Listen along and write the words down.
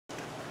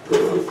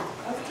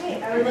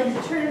Okay, I would like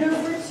to turn it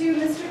over to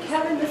Mr.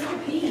 Kevin,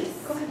 Mr. Peace.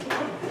 Go ahead.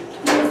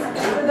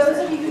 For those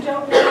of you who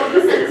don't know,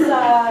 this is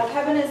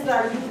Kevin is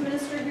our youth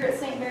minister here at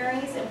St.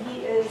 Mary's, and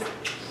he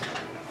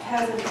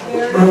has a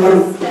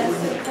very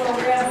extensive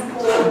program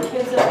for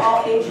kids of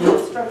all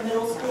ages, from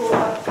middle school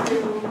up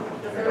through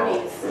the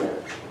 30s.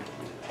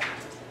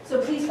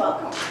 So please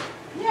welcome.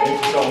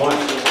 Thank you so much.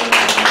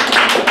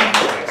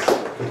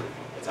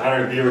 It's an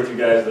honor to be with you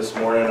guys this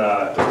morning.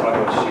 I was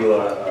talking with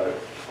Sheila a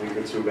week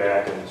or two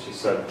back, and she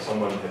said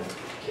someone had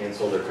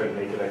canceled or couldn't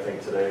make it, I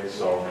think, today,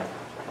 so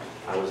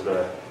I was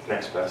the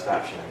next best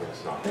option, I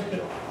guess. No,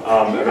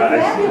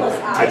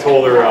 I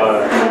told her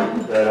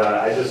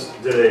that I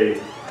just did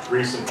a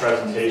recent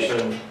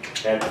presentation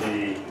at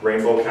the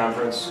Rainbow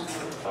Conference,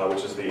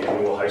 which is the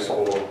annual high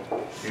school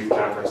youth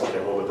conference that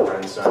they hold at the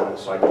Ren Center.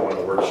 So I did one of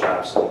the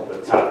workshops, and the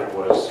topic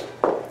was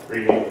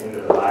reading into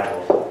the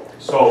Bible.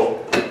 So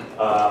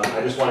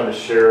I just wanted to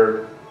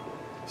share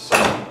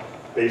some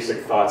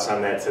basic thoughts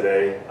on that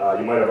today.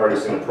 You might have already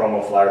seen the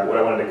promo flyer, but what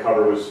I wanted to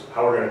cover was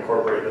how we're going to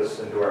incorporate this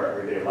into our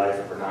everyday life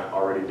if we're not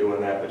already doing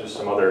that, but just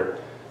some other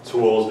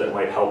tools that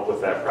might help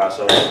with that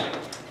process.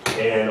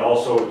 And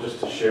also just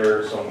to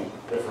share some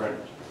different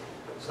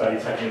study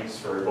techniques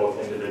for both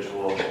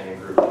individual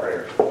and group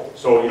prayer.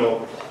 So, you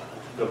know,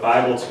 the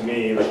Bible to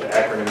me, like the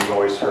acronym you've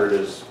always heard,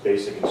 is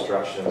basic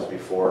instructions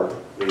before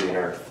leaving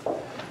earth.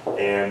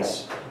 And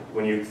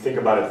when you think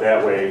about it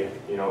that way,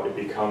 you know, it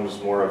becomes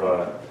more of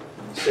a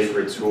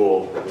sacred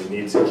tool that we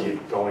need to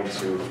keep going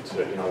to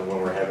you know, when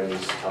we're having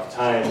these tough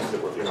times,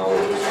 that we're, you know,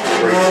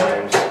 just great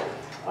times,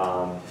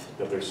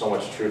 that there's so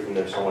much truth and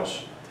there's so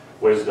much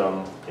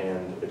wisdom,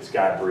 and it's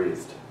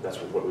God-breathed. That's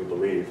what we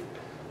believe.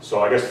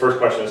 So I guess the first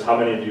question is, how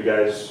many of you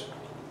guys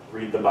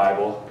read the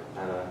Bible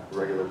on a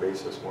regular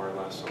basis, more or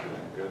less? Okay,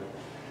 good.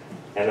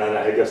 And then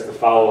I guess the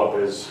follow-up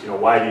is, you know,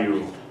 why do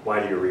you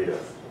read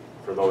it?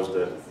 For those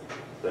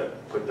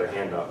that put their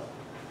hand up.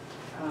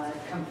 It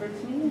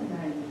comforts me, and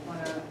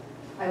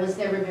I was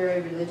never very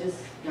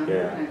religious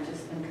younger, and I've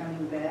just been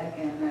coming back,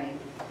 and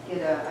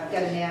I've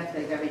got an app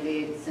like every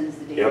day since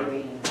the day of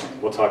reading.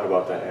 We'll talk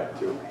about that app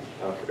too.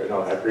 Okay,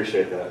 no, I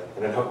appreciate that.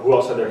 And then who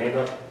else had their hand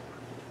up?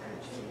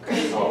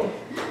 Oh,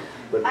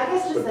 but, I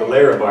guess just the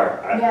Lara bar.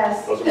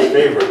 Yes. Those are my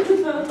favorite.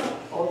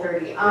 Old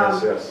 30.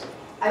 Yes.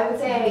 I would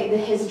say the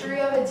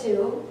history of it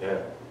too.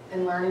 Yeah.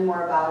 And learning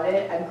more about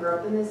it. I grew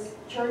up in this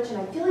church, and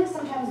I feel like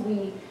sometimes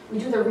we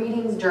do the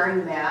readings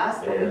during Mass,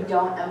 but we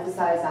don't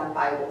emphasize on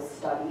Bible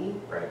study.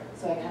 Right.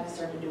 So I kind of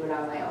started to do it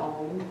on my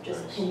own,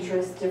 just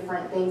Pinterest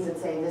different things that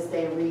say this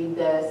day read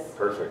this.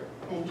 Perfect.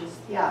 And just,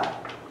 I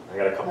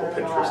got a couple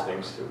Pinterest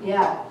things too.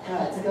 Yeah,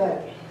 it's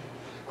good.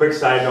 Quick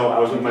side note, I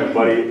was with my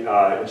buddy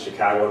in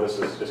Chicago. This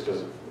is just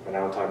because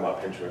now I'm talking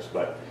about Pinterest,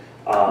 but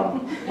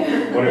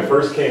when it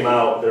first came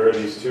out, there were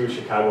these two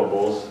Chicago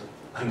Bulls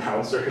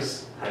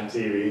announcers on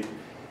TV,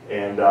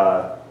 and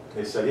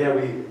they said, yeah,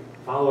 we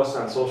follow us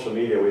on social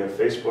media. We have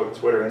Facebook,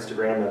 Twitter,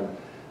 Instagram, and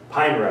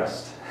Pine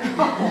Rest. He's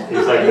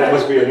like, that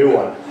must be a new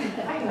one.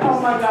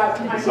 Oh my God.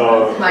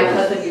 So my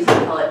cousin used to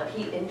call it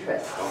Pete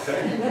Interest.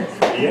 Okay,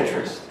 Pete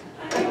Interest.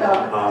 That's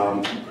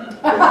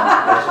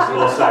just a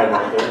little side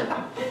note there.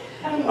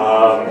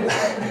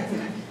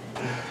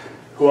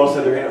 Who else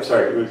had their hand up?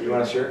 Sorry, do you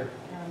want to share?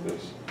 And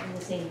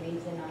the same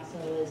reason also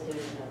is to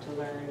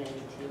learn and to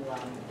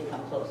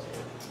become closer.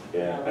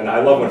 Yeah, and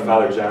I love when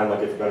Father John,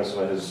 like if you've been to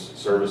some of his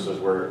services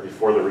where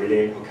before the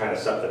reading, he'll kind of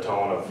set the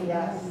tone of,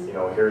 you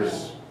know,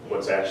 here's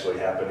what's actually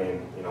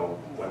happening, you know,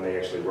 when they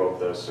actually wrote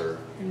this, or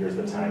here's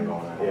the time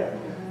going on. Yeah,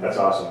 that's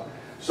awesome.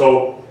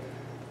 So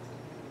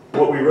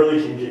what we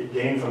really can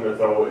gain from it,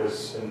 though,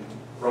 is in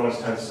Romans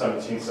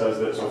 10:17 says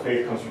that so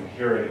faith comes from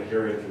hearing, and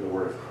hearing through the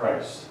word of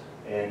Christ.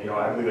 And, you know,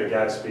 I believe that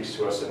God speaks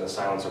to us in the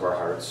silence of our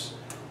hearts.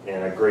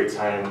 And a great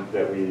time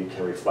that we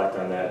can reflect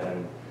on that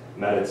and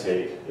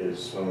meditate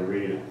is when we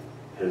read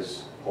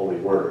His holy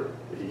word,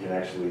 that He can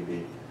actually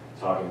be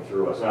talking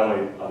through us. Not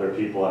only other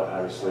people,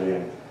 obviously,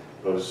 and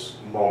those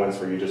moments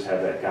where you just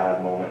have that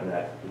God moment and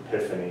that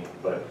epiphany,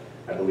 but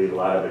I believe a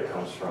lot of it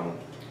comes from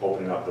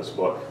opening up this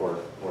book or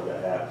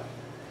that app.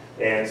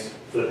 And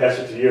for the past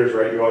 50 years,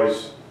 right, you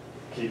always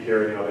keep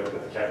hearing, you know, that the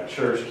Catholic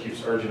Church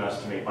keeps urging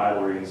us to make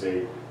Bible readings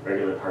a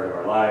regular part of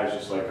our lives,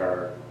 just like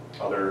our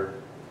other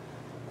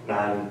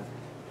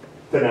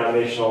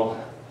non-denominational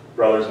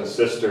brothers and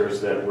sisters,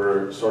 that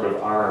we're sort of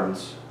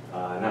armed,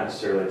 not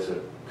necessarily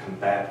to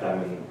combat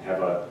them and have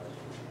a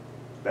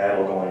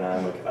battle going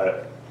on, like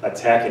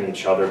attacking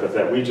each other, but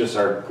that we just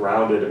are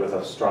grounded with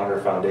a stronger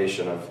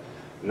foundation of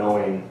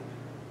knowing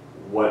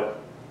what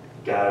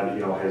God,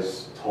 you know,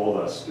 has told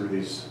us through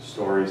these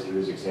stories, through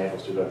these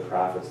examples, through the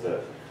prophets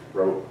that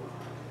wrote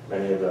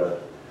many of the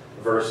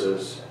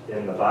verses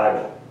in the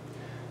Bible.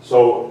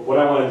 So what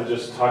I wanted to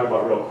just talk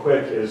about real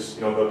quick is,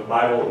 you know, the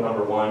Bible,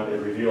 number one, it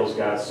reveals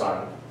God's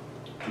Son,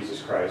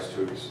 Jesus Christ,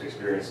 who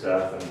experienced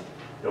death and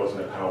the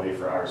ultimate penalty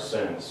for our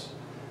sins.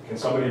 Can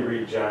somebody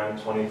read John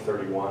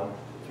 20:31,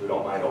 if you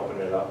don't mind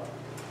opening it up?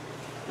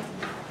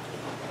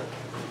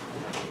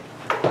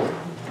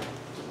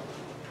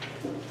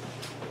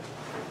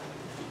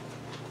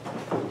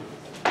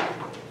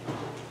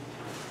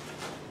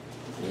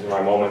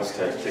 my moments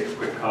to take a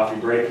quick coffee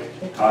break.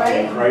 Coffee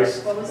in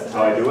Christ, that's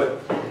how I do it.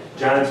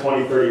 John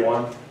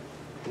 20:31.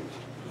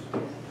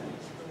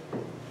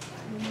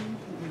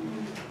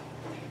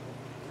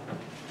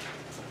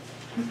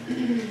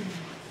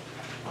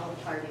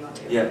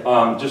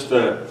 Yeah, just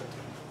the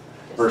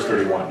verse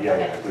 31.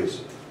 Yeah,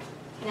 please.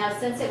 Now,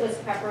 since it was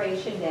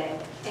preparation day,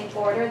 in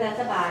order that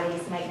the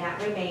bodies might not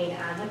remain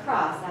on the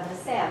cross on the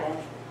Sabbath,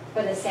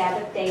 for the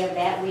Sabbath day of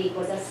that week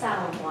was a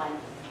solemn one,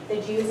 the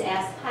Jews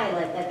asked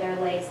Pilate that their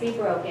legs be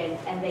broken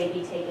and they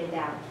be taken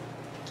down.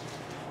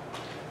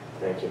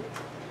 Thank you.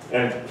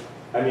 And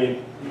I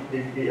mean,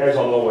 you guys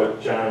all know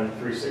what John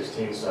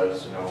 3:16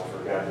 says,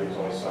 for God gave his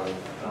only son,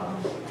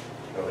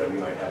 that we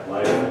might have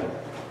life. And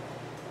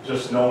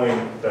just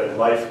knowing that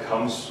life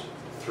comes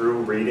through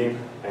reading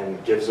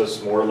and gives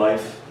us more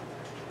life,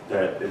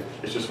 that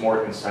it's just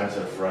more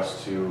incentive for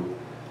us to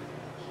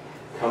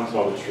come to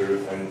know the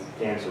truth and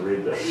to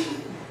read this.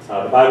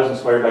 The Bible is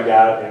inspired by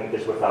God and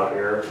is without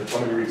error. Can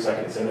somebody read 2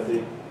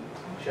 Timothy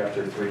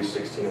chapter 3,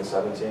 16 and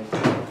 17? 2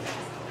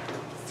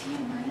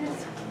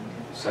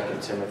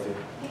 Timothy.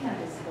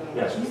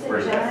 Yes, You where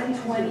is said that? John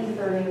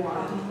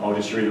 20:31. Oh,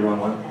 did you read the wrong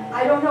one?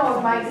 I don't know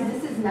if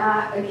because this is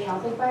not a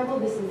Catholic Bible,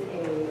 this is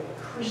a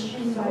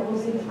Christian Bible,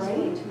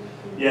 right?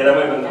 Yeah, that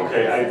might have been,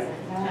 okay.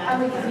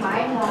 I'm like, is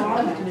mine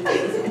wrong?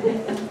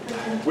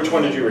 Which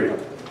one did you read?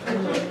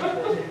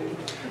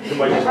 You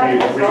might just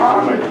read it.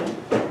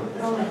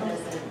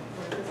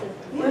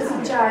 Where's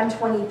John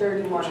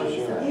 20:31? Where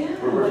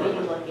are you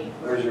looking?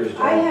 Where's yours,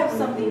 John? I have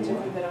something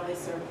different that only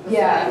serves.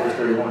 Yeah. Where's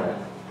 31 at?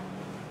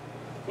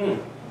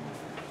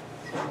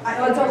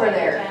 Oh, it's over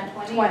there. John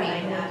 20,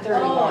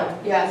 31. Oh,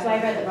 Yeah. so I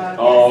read the wrong.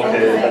 Oh,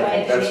 okay. Yes.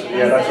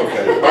 That's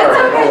okay. All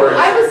right, no worries. I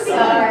was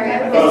Sorry. I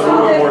thought it was a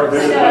little more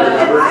vivid than I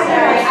remember.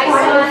 Sorry, I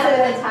saw it at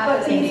the top But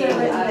of the these page. are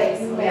written that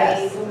you may,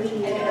 Yes. and I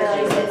didn't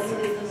realize it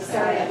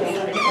started at the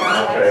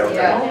bottom. Okay.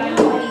 Yeah.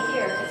 20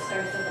 here, it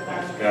starts at the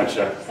bottom.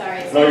 Gotcha. Sorry.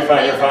 No, you're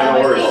fine, no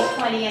worries. Page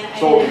 20 and I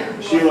So,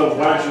 didn't- Sheila,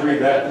 why don't you read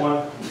that one?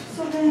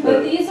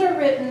 but these are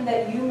written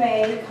that you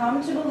may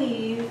come to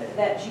believe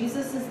that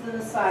Jesus is the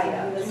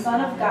Messiah, the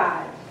Son of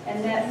God,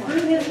 and that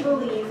through his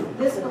belief,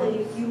 this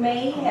belief, you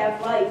may have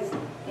life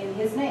in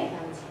his name.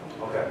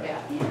 Okay.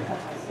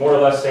 More or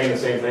less saying the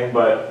same thing,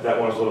 but that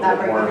one's a little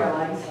bit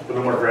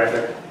more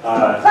graphic.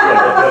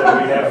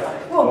 That we have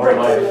more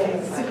life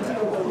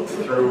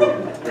through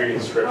reading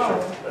scripture.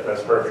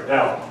 That's perfect.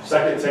 Now,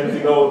 2 Timothy,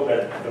 though,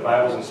 that the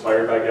Bible is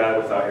inspired by God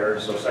without error.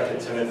 So 2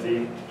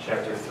 Timothy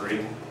chapter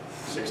 3,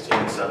 16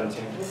 and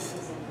 17.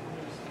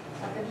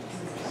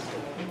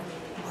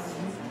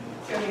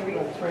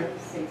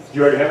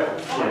 You already have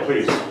it? Yeah,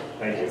 please.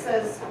 Thank you. It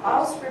says,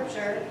 all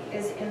scripture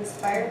is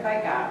inspired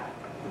by God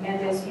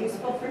and is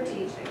useful for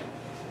teaching,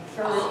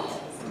 for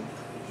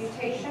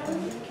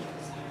refutation,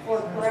 for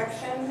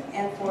correction,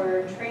 and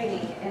for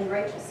training in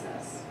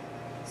righteousness,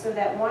 so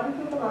that one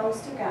who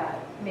belongs to God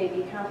may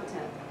be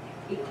competent,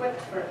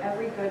 equipped for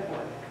every good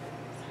work.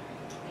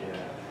 Yeah.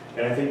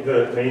 And I think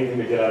the main thing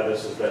to get out of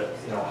this is that,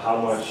 how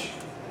much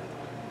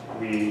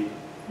we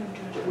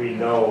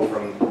know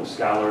from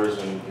scholars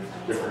and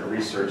different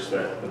research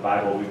that the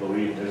Bible, we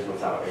believe, is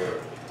without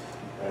error.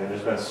 And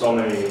there's been so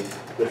many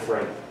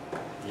different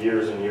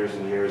years and years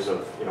and years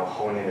of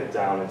honing it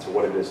down into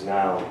what it is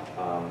now,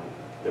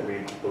 that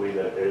we believe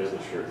that it is the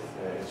truth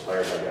and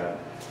inspired by God.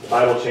 The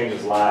Bible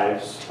changes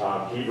lives.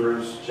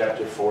 Hebrews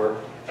chapter 4,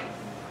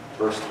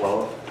 verse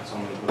 12.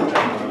 Someone look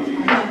that one.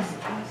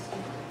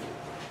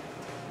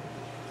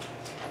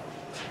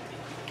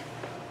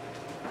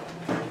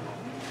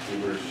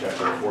 Hebrews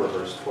chapter 4,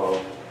 verse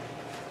 12.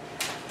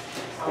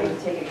 I'll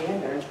take a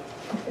gander.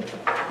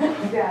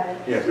 You got it.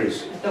 Yeah,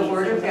 please. The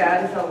word of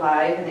God is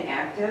alive and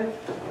active.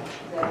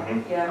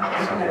 Mhm.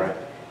 Yeah. Sounds right.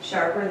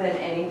 Sharper than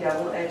any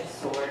double-edged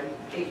sword.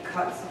 It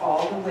cuts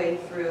all the way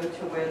through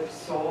to where the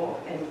soul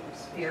and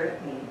spirit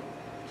meet,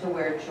 to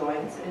where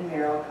joints and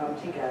marrow come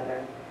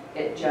together.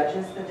 It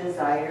judges the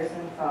desires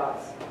and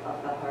thoughts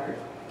of the heart.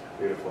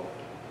 Beautiful.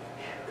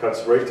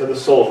 Cuts right to the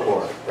soul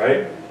core,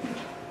 right?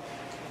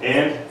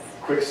 And,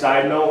 quick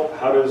side note,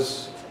 how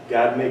does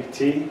God make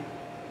tea?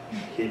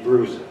 He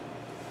brews it.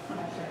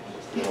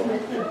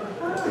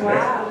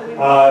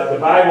 The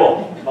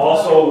Bible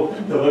also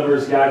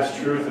delivers God's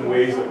truth in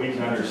ways that we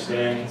can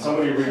understand. Can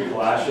somebody read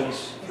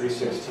Colossians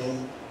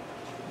 3:16?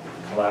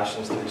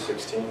 Colossians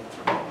 3:16.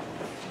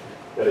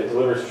 That it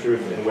delivers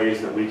truth in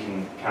ways that we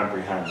can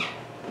comprehend.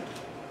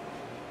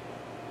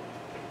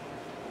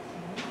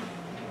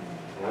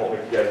 I won't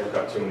make you guys look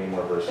up too many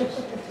more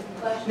verses.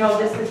 No,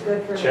 this is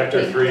good for me.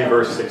 Chapter 3,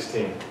 verse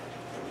 16.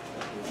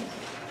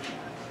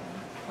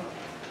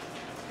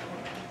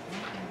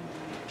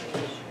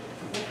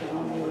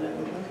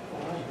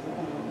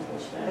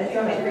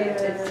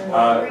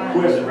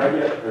 Who hasn't read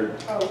yet? Or,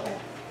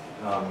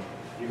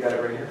 you got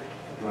it right here?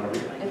 You want to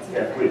read it?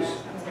 Yeah, please.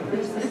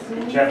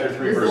 Chapter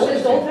 3, verse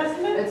 16.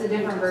 It's a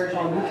different version.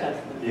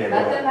 Yeah, go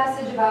Let the ahead.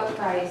 message about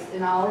Christ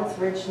in all its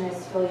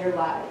richness fill your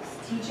lives.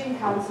 Teach and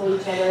counsel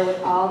each other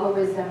with all the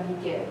wisdom he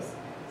gives.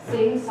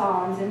 Sing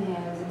psalms and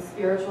hymns and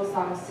spiritual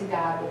songs to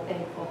God with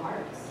thankful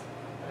hearts.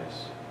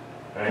 Nice.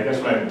 And I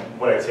guess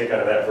what I take out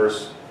of that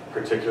verse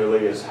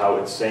particularly is how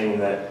it's saying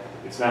that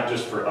it's not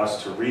just for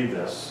us to read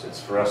this,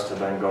 it's for us to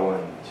then go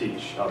and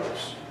teach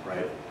others,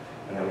 right?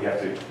 And then we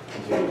have to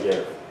continue to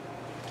give.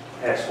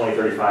 Acts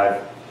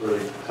 20:35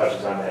 really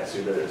touches on that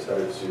too, that it's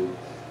better to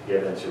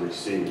give than to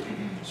receive.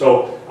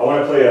 So I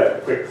want to play a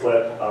quick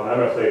clip. I'm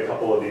going to play a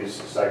couple of these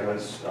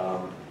segments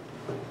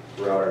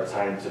throughout our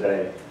time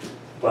today.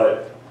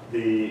 But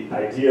the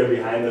idea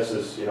behind this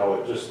is, it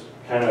just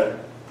kind of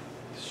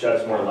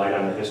sheds more light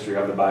on the history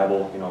of the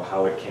Bible,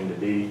 how it came to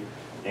be,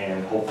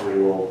 and hopefully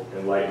will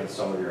enlighten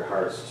some of your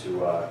hearts to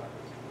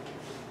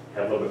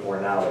have a little bit more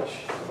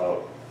knowledge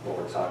about what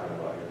we're talking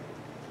about here.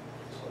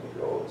 So let me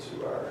go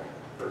to our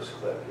first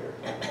clip here.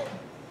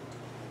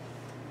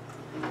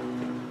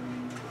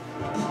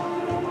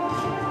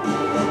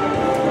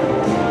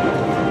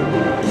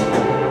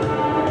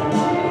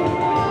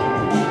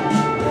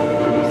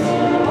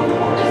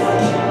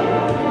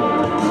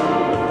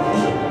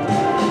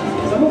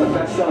 Some of the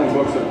best-selling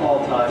books of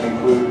all time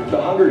include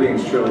the Hunger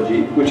Games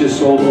trilogy, which has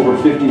sold over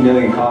 50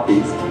 million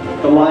copies,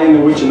 The Lion,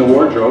 the Witch, and the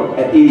Wardrobe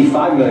at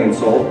 85 million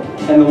sold,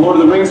 and the Lord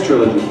of the Rings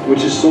trilogy,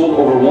 which has sold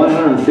over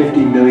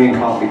 150 million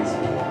copies.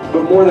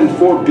 But more than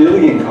 4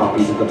 billion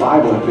copies of the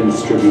Bible have been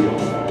distributed.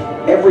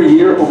 Every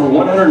year, over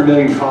 100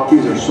 million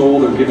copies are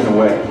sold or given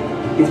away.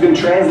 It's been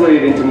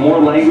translated into more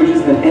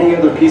languages than any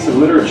other piece of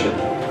literature.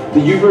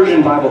 The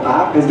YouVersion Bible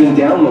app has been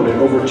downloaded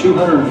over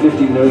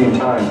 250 million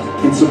times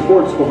and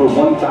supports over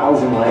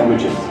 1,000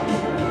 languages.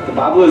 The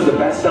Bible is the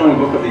best-selling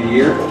book of the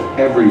year,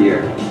 every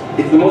year.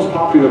 It's the most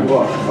popular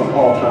book of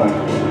all time.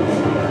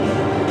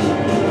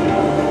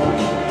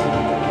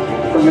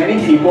 For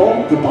many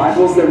people, the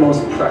Bible is their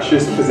most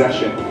precious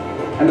possession.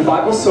 And the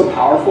Bible is so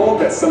powerful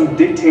that some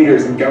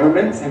dictators and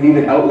governments have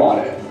even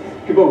outlawed it.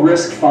 People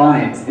risk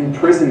fines,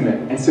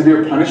 imprisonment, and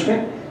severe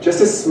punishment just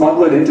to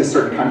smuggle it into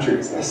certain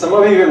countries. Some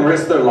have even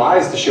risked their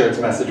lives to share its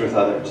message with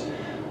others.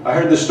 I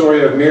heard the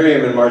story of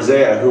Miriam and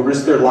Marziah, who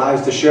risked their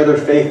lives to share their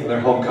faith in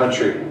their home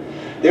country.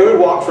 They would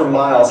walk for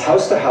miles,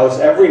 house to house,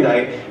 every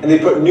night, and they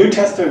put New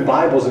Testament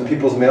Bibles in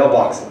people's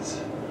mailboxes.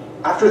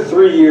 After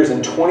 3 years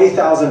and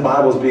 20,000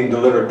 Bibles being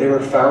delivered, they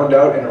were found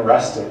out and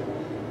arrested.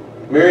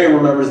 Miriam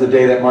remembers the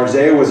day that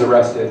Marziah was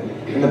arrested,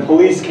 and the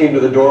police came to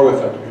the door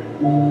with her.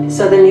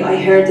 Suddenly I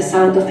heard the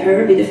sound of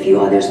her with a few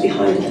others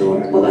behind the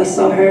door. Well, I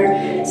saw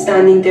her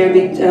standing there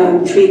with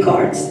 3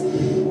 guards.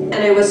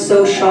 And I was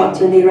so shocked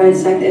when they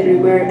ransacked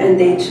everywhere and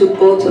they took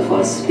both of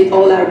us with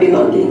all our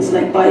belongings,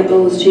 like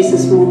Bibles,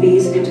 Jesus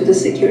movies, into the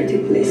security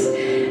police.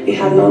 We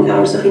had long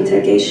hours of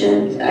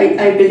interrogation.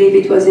 I believe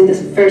it was in the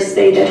first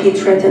day that he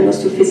threatened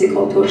us to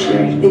physical torture.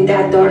 In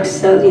that dark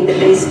cell in the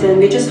basement,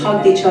 we just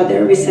hugged each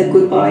other. We said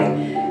goodbye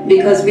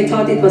because we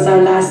thought it was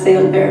our last day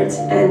on earth,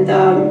 and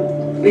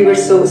we were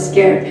so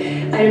scared.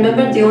 I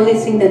remember the only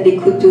thing that we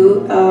could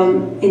do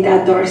in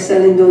that dark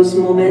cell in those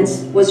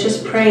moments was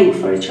just praying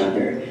for each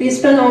other. We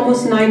spent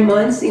almost 9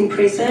 months in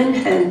prison,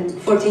 and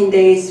 14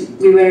 days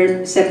we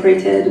were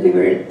separated. We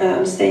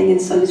were staying in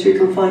solitary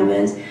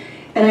confinement.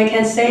 And I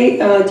can say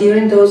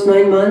during those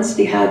 9 months,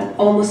 we had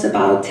almost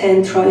about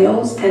 10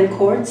 trials, 10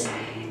 courts.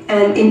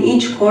 And in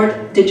each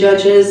court, the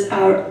judges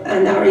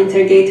and our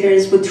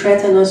interrogators would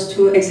threaten us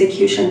to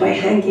execution by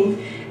hanging.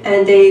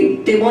 And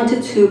they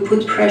wanted to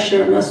put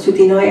pressure on us to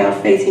deny our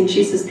faith in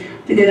Jesus.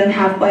 We didn't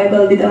have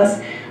Bible with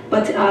us,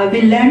 but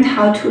we learned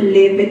how to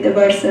live with the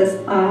verses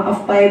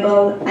of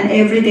Bible, and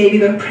every day we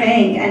were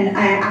praying and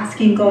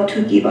asking God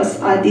to give us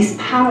this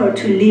power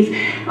to live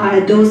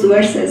those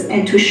verses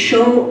and to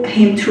show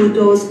Him through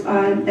those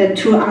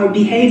through our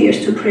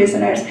behaviors to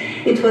prisoners.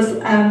 It was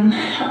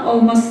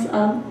almost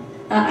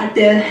at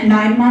the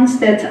 9 months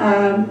that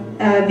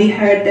we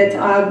heard that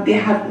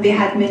we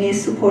had many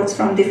supports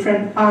from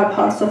different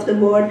parts of the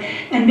world,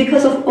 and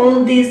because of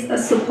all these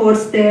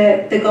supports,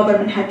 the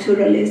government had to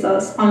release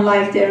us,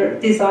 unlike their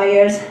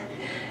desires.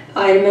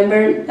 I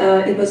remember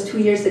it was 2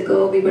 years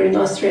ago, we were in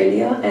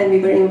Australia and we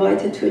were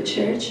invited to a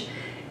church.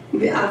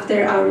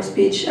 After our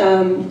speech,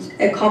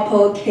 a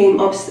couple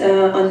came up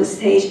on the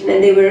stage,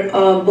 and they were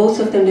both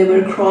of them, they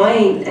were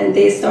crying, and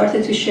they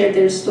started to share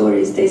their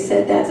stories. They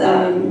said that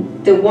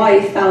the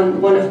wife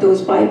found one of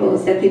those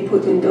Bibles that we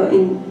put in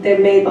their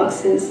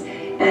mailboxes,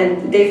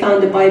 and they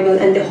found the Bible,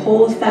 and the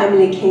whole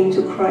family came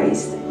to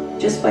Christ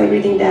just by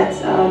reading that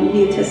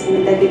New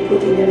Testament that we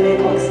put in their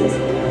mailboxes.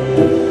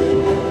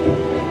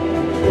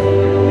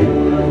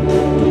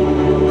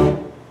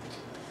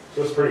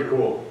 So it's pretty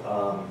cool.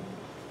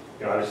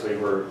 Obviously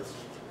we're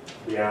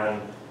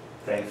beyond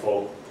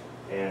thankful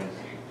and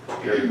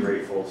very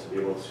grateful to be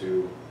able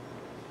to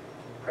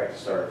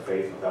practice our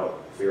faith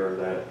without fear of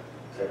that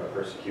type of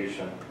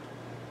persecution.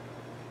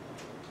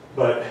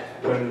 But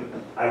when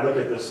I look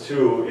at this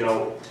too,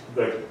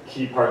 the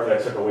key part that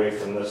I took away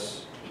from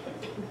this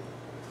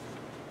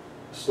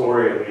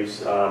story at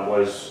least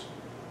was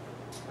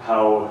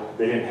how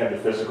they didn't have the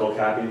physical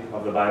copy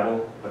of the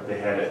Bible, but they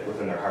had it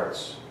within their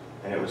hearts.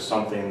 And it was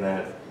something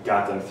that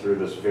got them through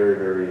this very,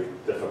 very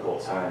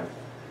difficult time.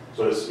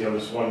 So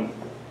this one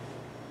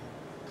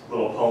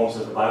little poem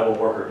says, the Bible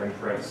bore her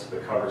imprints, the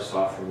cover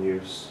soft from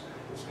use.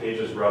 Its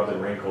pages rubbed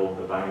and wrinkled,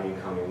 the binding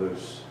coming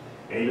loose.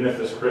 And even if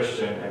this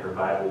Christian and her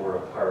Bible were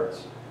apart,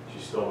 she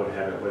still would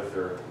have it with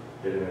her,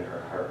 hidden in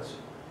her heart.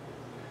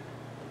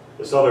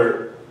 This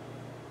other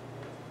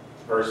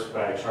verse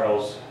by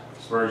Charles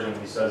Spurgeon,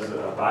 he says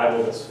that a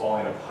Bible that's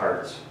falling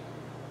apart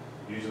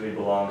usually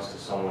belongs to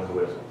someone who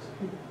isn't.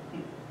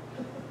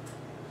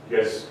 You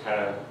guys kind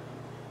of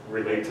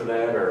relate to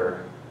that,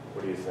 or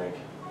what do you think?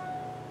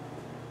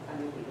 I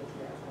relate to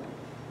that point.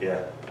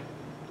 Yeah,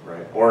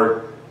 right.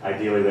 Or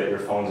ideally that your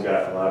phone's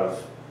got a lot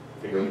of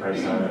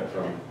fingerprints on it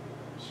from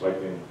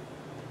swiping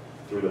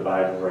through the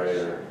Bible, right?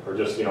 Or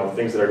just,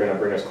 things that are going to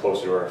bring us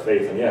closer to our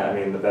faith. And yeah, I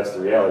mean, that's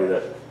the reality,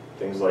 that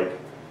things like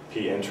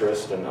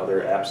Pinterest and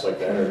other apps like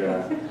that are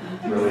going to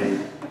really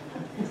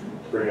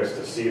bring us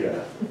to see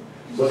that.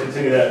 So let's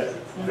continue that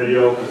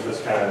video, because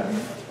this kind of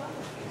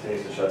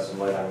continues to shed some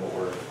light on what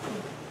we're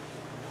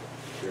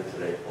here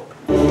today for.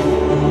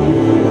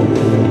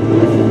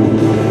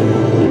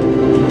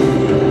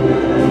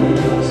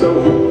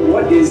 So,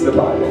 what is the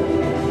Bible?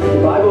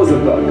 The Bible is a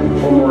book,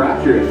 or more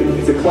accurately,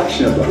 it's a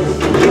collection of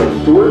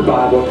books. The word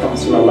Bible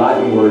comes from a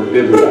Latin word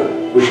biblia,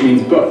 which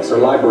means books, or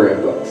library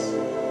of books.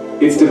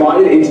 It's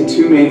divided into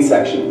two main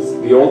sections,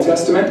 the Old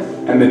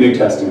Testament and the New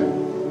Testament.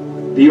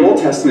 The Old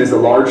Testament is the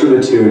larger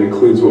of the two and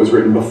includes what was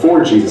written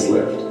before Jesus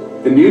lived.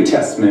 The New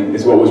Testament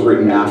is what was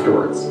written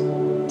afterwards.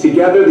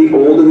 Together, the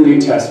Old and the New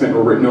Testament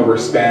were written over a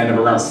span of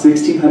around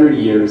 1,600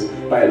 years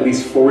by at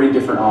least 40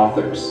 different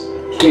authors.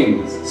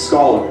 Kings,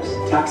 scholars,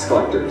 tax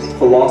collectors,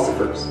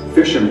 philosophers,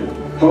 fishermen,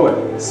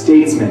 poets,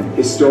 statesmen,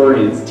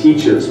 historians,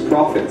 teachers,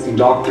 prophets, and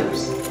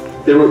doctors.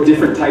 They wrote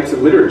different types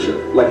of literature,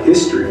 like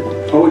history,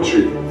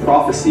 poetry,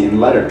 prophecy,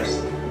 and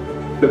letters.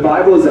 The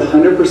Bible is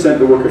 100%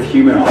 the work of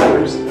human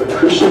authors, but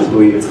Christians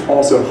believe it's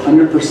also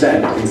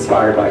 100%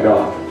 inspired by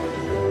God.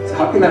 So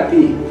how can that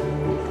be?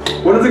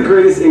 One of the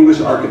greatest English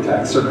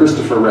architects, Sir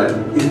Christopher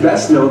Wren, is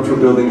best known for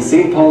building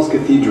St. Paul's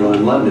Cathedral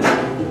in London.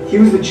 He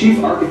was the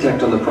chief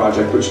architect on the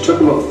project, which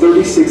took about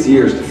 36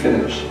 years to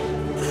finish.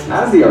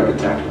 As the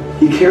architect,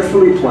 he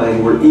carefully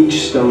planned where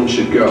each stone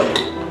should go.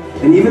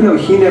 And even though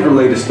he never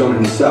laid a stone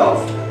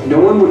himself, no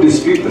one would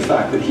dispute the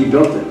fact that he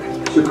built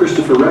it. Sir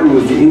Christopher Wren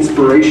was the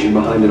inspiration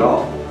behind it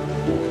all.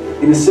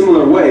 In a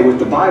similar way, with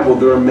the Bible,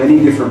 there are many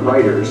different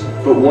writers,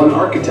 but one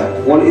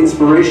architect, one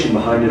inspiration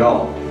behind it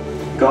all: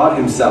 God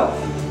himself.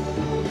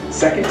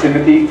 2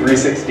 Timothy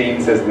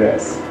 3:16 says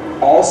this: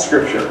 all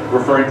Scripture,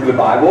 referring to the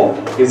Bible,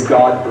 is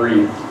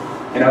God-breathed.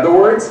 In other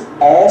words,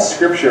 all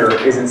Scripture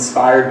is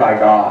inspired by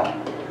God.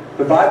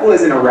 The Bible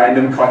isn't a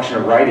random collection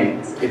of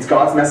writings. It's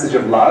God's message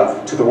of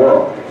love to the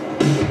world.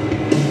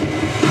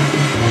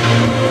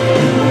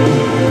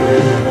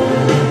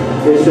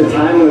 It's a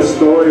timeless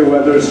story.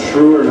 Whether it's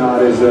true or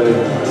not is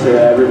to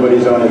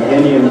everybody's own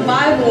opinion. The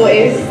Bible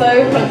is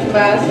so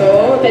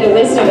controversial. A bit of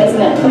wisdom,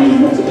 isn't it?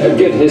 It's a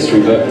good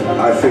history book.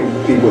 I think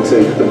people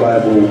take the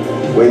Bible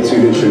way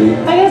too literally.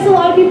 I guess a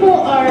lot of people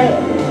are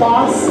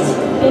lost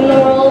in the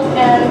world,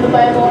 and the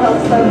Bible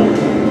helps them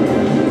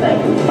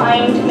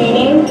find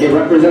meaning. It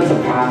represents a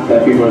path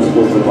that people are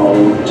supposed to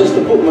follow. Just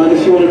a book, man.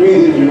 If you want to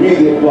read it, you read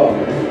it. But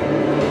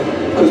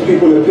because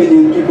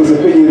people's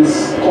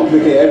opinions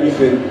complicate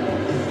everything,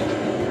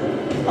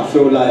 I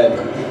feel like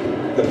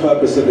the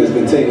purpose of it has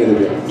been tainted a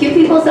bit. Give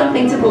people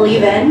something to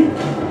believe in.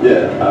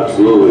 Yeah,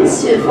 absolutely.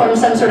 To form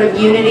some sort of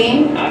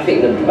unity. I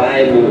think the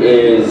Bible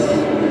is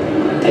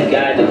a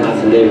guide on how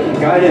to live.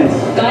 Guidance.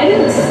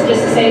 Guidance,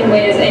 just the same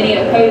way as any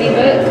holy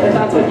book. If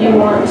that's what you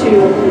want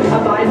to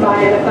abide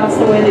by, and if that's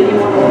the way that you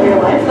want to live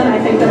your life, then I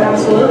think that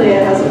absolutely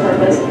it has a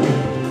purpose.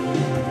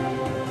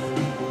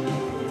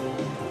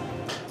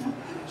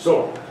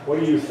 So, what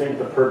do you think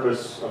the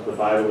purpose of the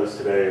Bible is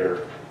today,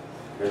 or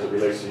as it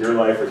relates to your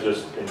life, or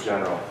just in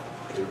general?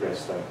 What do you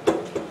guys think?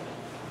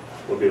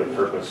 What would be the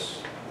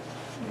purpose?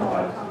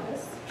 Moral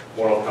compass.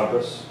 Moral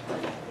compass?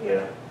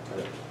 Yeah.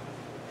 Right.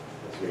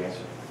 That's a good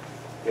answer.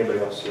 Anybody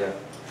else? Yeah.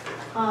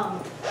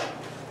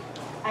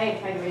 I had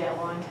tried to read it a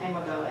long time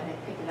ago, and I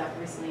picked it up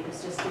recently. It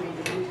was just to read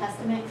the New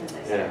Testament, because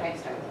I started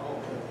with the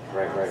Old.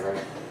 Right.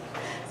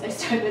 So I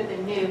started with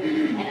the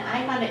New, and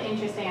I found it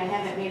interesting. I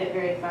haven't made it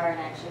very far, and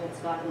actually it's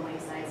gone to the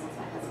wayside since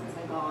my husband's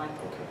been gone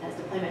as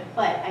deployment.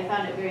 But I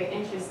found it very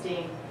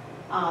interesting.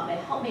 It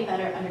helped me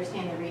better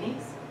understand the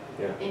readings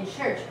in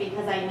church,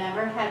 because I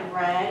never had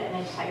read an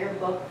entire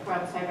book so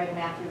I read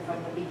Matthew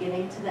from the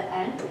beginning to the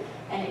end,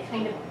 and it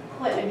kind of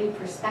put a new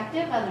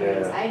perspective on the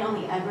readings. I'd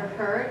only ever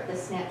heard the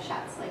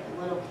snapshots, like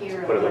a little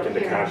here, put it like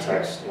into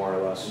context, more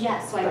or less.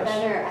 Yeah, so I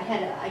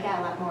got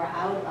a lot more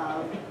out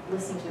of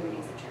listening to the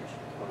readings of church.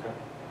 Okay.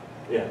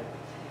 Yeah.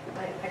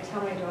 I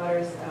tell my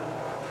daughters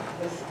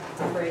this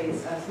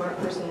phrase: a smart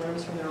person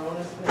learns from their own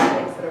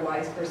mistakes, but a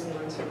wise person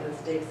learns from the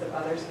mistakes of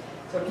others.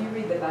 So if you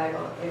read the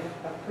Bible, if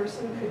a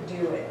person could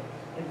do it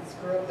and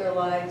screw up their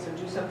lives or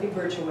do something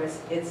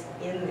virtuous, it's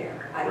in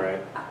there.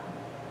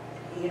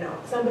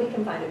 Somebody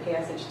can find a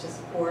passage to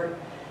support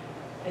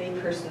any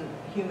person,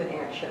 human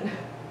action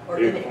or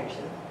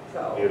inaction.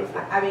 So,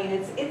 Beautiful. I mean,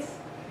 it's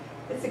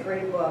a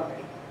great book.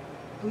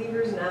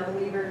 Believers,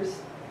 non-believers,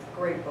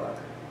 great book.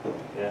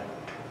 Yeah.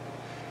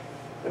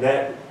 And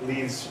that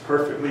leads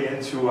perfectly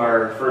into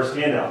our first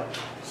handout.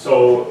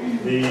 So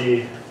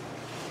the,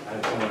 I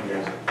don't know if you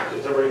guys,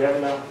 does everybody have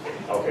it now?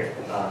 Okay.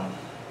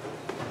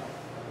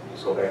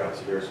 Let's go back up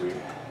to here so we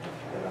can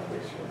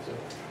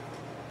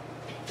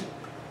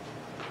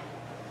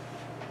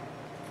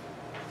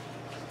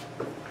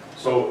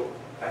So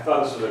I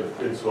thought this was a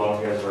good tool. I don't know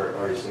if you guys have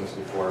already seen this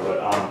before,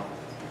 but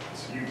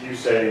you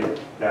say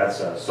that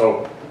says.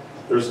 So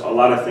there's a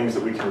lot of things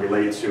that we can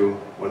relate to,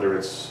 whether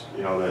it's,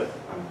 you know, that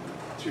I'm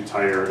too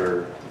tired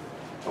or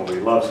nobody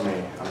loves me,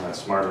 I'm not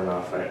smart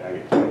enough,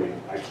 I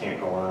can't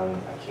go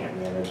on, I can't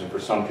manage. And for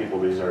some people,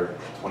 these are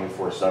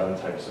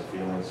 24/7 types of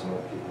feelings. Some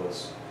of the people,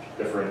 it's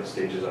different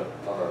stages of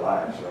our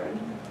lives, right?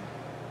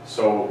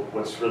 So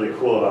what's really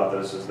cool about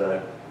this is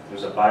that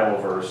there's a Bible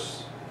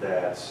verse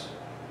that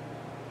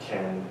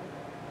can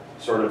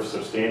sort of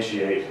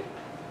substantiate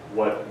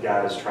what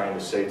God is trying to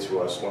say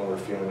to us when we're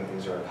feeling that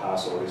things are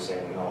impossible. He's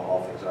saying, no,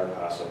 all things are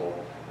possible.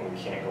 When we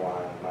can't go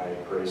on, my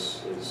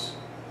grace is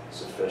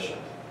sufficient.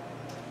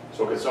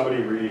 So could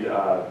somebody read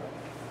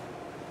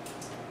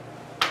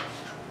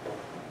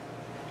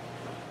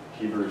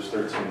Hebrews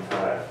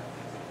 13:5?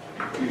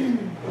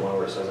 The one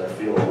where it says, I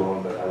feel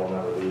alone, but I will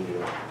never leave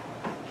you. I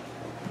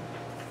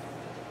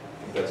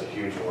think that's a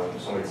huge one.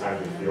 So many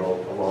times we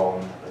feel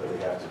alone, that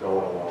we have to go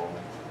alone.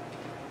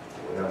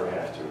 We never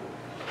have to.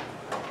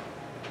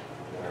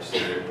 And our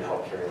Savior can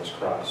help carry His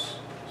cross.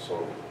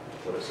 So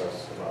what it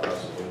says about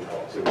us is we need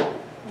help too.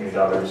 We need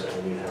others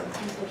and we need Him.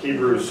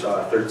 Hebrews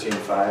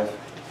 13:5.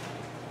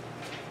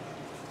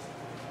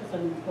 It's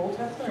an Old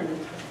Testament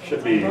or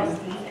Should be.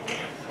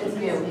 It's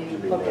new.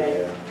 Should be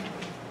Okay.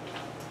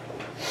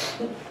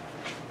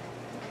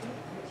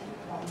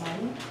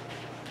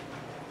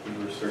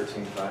 Hebrews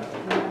 13:5.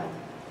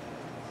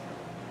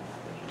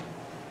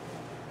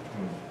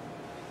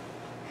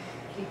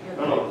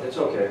 No, it's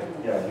okay.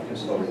 Yeah, you can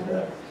still read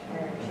that.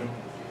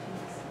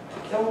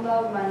 Don't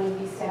love money,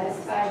 be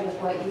satisfied with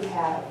what you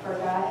have, for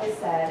God has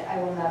said, I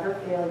will never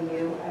fail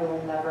you, I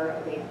will never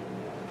abandon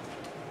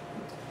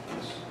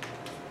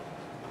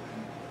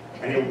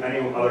you.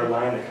 Any other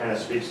line that kind of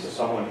speaks to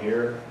someone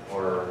here,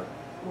 or?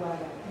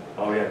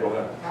 Oh yeah, go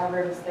ahead.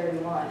 Proverbs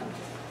 31.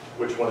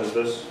 Which one is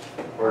this,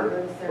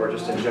 or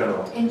just in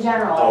general? In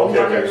general, Oh, okay,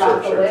 I wanted okay,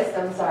 off sure. the list,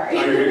 I'm sorry.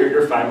 No,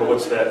 you're fine, but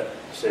what's that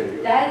say to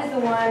you? That is the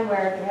one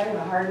where if you're having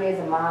a hard day as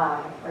a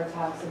mom, where it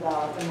talks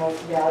about the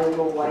most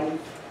valuable wife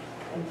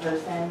in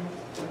person.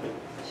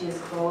 She is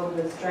clothed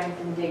with strength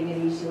and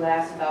dignity. She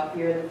laughs without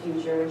fear of the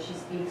future. When she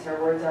speaks, her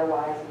words are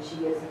wise, and she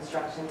gives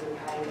instructions with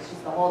kindness.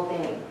 Just the whole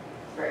thing.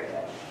 It's very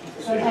good.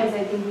 Sometimes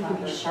I think we can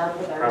be sharp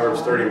with our Proverbs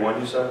tongue. 31,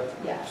 you said?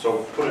 Yeah.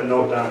 So put a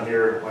note down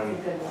here when It's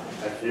a good one.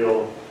 I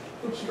feel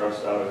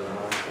stressed out as a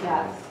mom.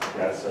 Yes.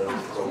 God says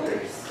it's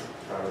okay.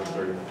 Proverbs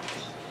 31.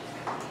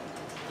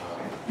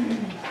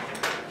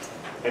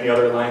 Any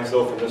other lines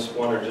though from this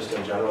one, or just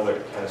in general,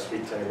 that kind of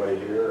speak to anybody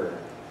here,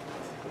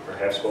 or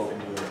have spoken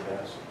to you in the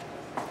past?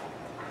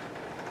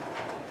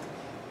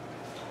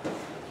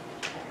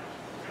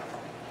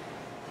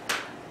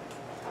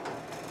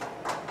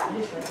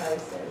 Just like how it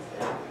says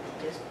that,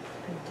 just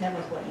content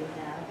with what you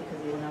have, because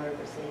He will never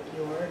forsake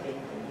you or abandon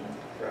you.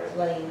 Right. It's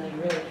letting you know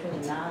you're really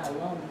truly not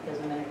alone, because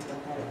no matter if you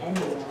don't have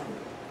anyone,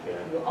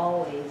 you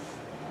always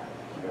have.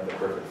 You have the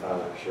perfect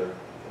Father, sure.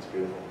 That's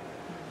beautiful.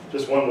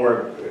 Just one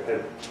more,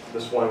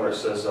 this one where it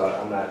says,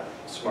 I'm not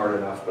smart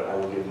enough, but I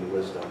will give you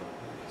wisdom.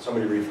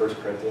 Somebody read 1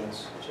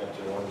 Corinthians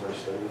chapter 1,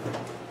 verse 30.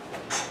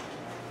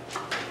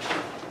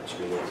 That should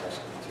be the Old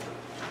Testament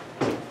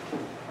too.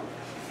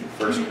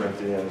 1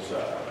 Corinthians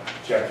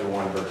chapter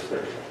 1, verse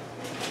 30.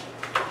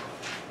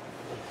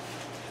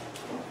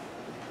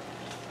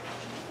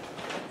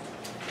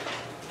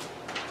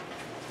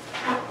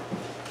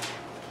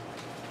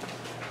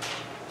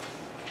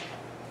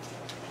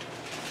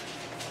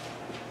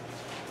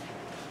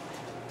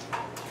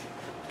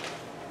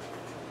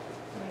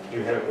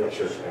 You have it,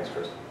 sure, thanks,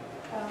 Chris.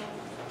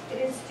 It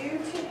is due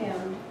to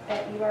Him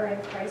that you are in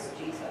Christ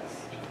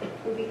Jesus,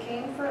 who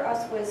became for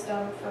us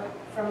wisdom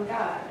from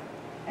God,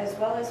 as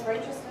well as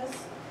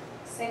righteousness,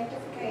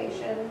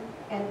 sanctification,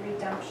 and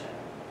redemption.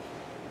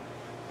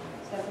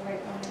 Is that the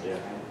right one? Yeah.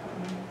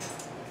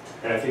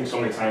 And I think so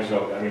many times,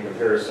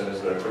 comparison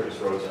is the quickest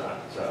road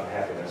to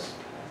happiness.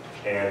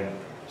 And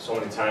so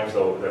many times,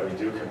 though, that we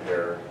do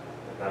compare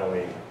not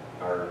only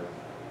our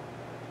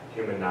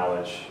human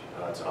knowledge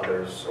to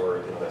others,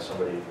 or that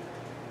somebody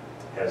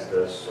has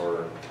this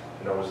or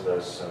knows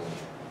this, and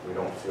we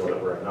don't feel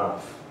that we're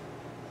enough.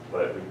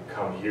 But we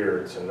come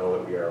here to know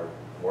that we are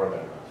more than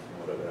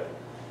enough, that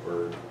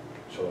we're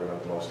children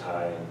of the Most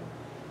High and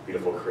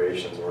beautiful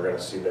creations, and we're going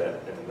to see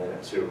that in a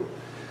minute too.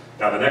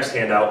 Now the next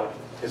handout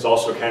is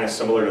also kind of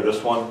similar to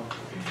this one.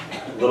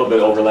 A little bit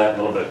overlap,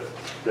 a little bit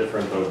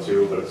different though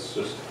too, but it's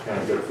just kind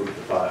of good food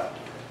for thought.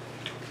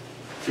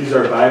 These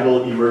are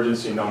Bible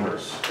emergency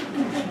numbers.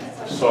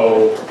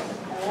 So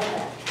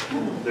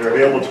they're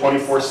available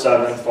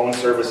 24/7. Phone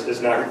service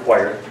is not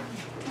required.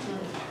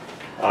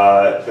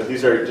 But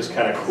these are just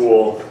kind of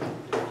cool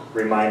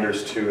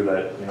reminders too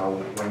that, you know,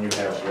 when you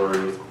have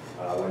worry,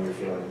 when you're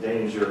feeling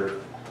danger,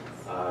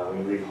 when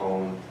you leave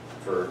home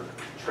for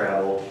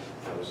travel,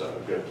 there's a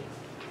good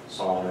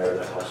psalm there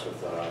that helps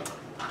with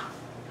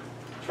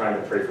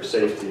trying to pray for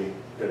safety,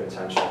 good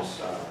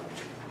intentions.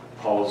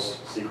 Paul's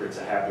secret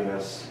to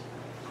happiness,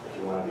 if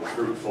you want to be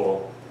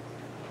fruitful,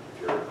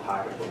 if your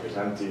pocketbook is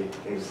empty,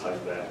 things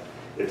like that.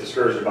 Get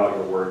discouraged about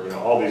your work, you know,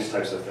 all these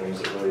types of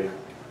things that really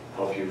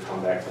help you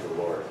come back to the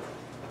Lord.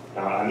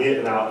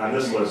 Now on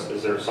this list,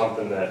 is there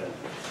something that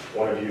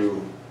one of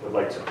you would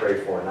like to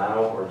pray for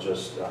now, or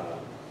just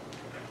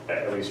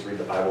at least read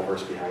the Bible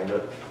verse behind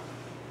it?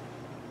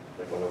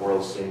 Like when the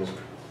world seems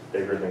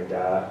bigger than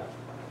God,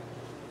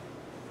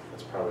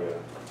 that's probably a,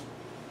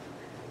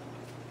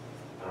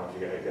 I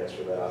don't know if you guys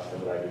read that often,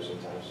 but I do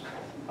sometimes.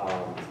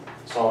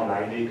 Psalm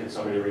 90, could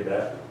somebody read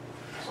that?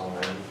 Psalm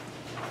 90.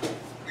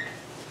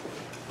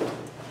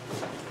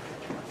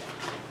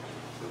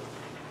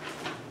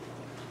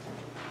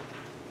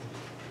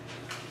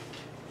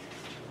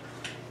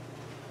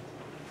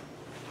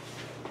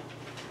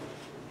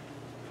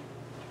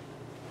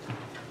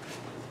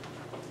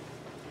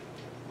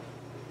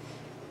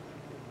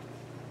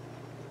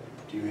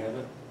 Do you have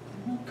it?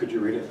 Could you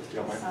read it, if you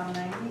don't mind? Psalm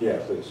 90? Yeah,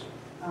 please.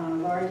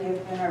 Lord, you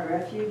have been our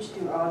refuge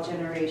through all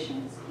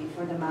generations.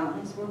 Before the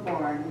mountains were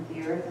born,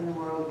 the earth and the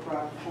world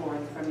brought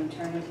forth. From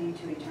eternity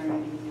to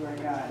eternity, you are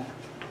God.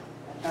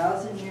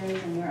 1,000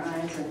 years in your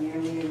eyes are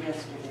merely a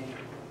yesterday.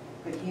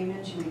 But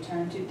humans should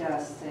return to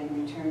dust,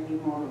 saying, return, you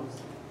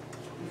mortals.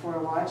 Before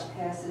a watch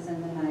passes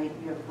in the night,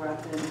 you have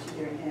brought them to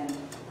their end.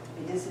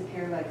 They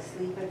disappear like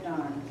sleep at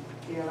dawn.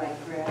 They are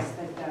like grass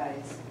that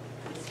dies.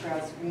 It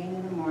sprouts green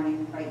in the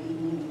morning. By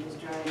evening, it is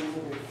dry and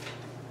withered.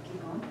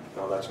 Keep going.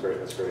 Oh, that's great,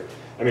 that's great.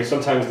 I mean,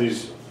 sometimes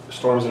these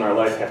storms in our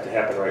life have to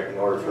happen, right, in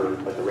order for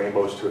like the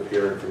rainbows to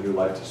appear and for new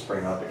life to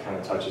spring up. It kind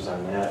of touches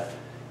on that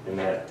in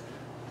that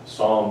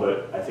psalm,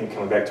 but I think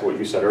coming back to what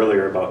you said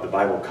earlier about the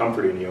Bible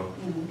comforting you,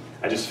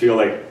 I just feel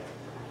like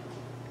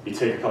you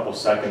take a couple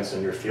seconds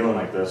and you're feeling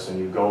like this and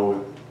you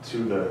go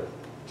to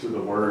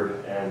the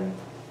Word, and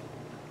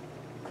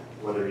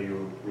whether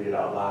you read it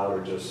out loud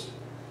or just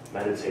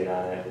meditate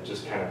on it, it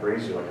just kind of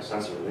brings you like a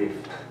sense of relief,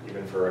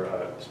 even for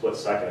a split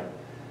second.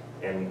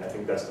 And I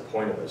think that's the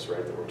point of this,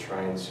 right? That we're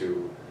trying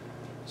to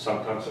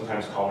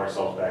sometimes calm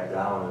ourselves back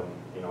down and,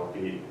 you know,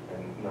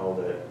 know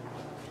that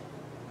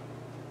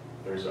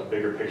there's a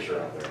bigger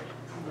picture out there,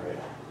 right?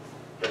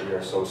 That we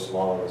are so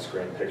small in this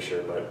grand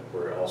picture, but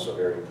we're also a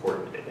very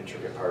important,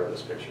 intricate part of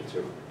this picture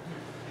too.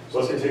 So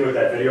let's continue with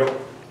that video.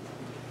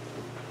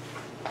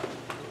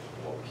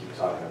 We'll keep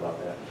talking about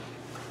that.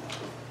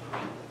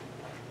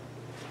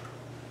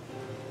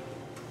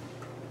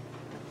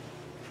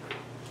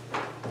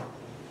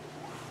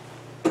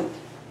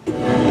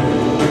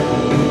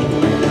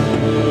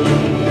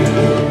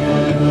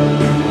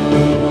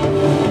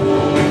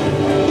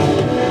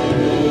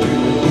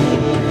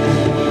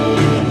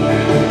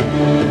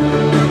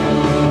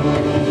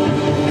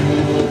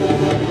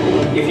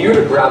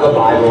 Grab a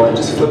Bible and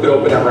just flip it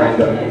open at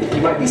random,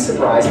 you might be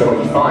surprised at what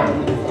you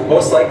find.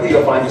 Most likely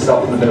you'll find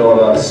yourself in the middle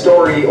of a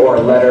story or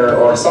a letter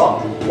or a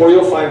song. Or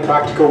you'll find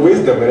practical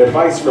wisdom and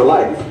advice for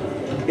life.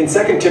 In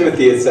 2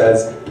 Timothy it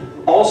says,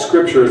 all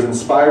scripture is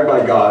inspired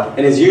by God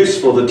and is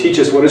useful to teach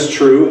us what is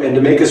true and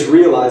to make us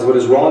realize what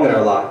is wrong in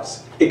our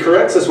lives. It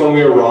corrects us when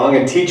we are wrong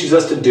and teaches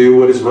us to do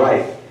what is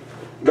right.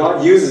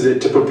 God uses it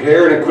to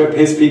prepare and equip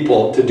His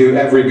people to do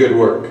every good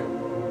work.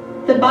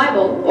 The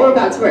Bible, or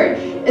God's Word,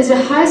 is the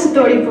highest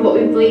authority for what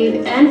we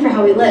believe and for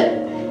how we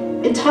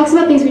live. It talks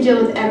about things we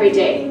deal with every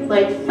day,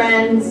 like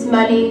friends,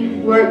 money,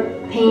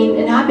 work, pain,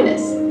 and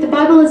happiness. The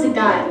Bible is a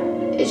guide.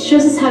 It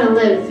shows us how to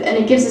live, and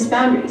it gives us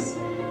boundaries.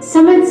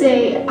 Some might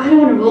say, I don't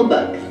want a rule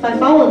book. If I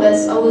follow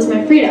this, I'll lose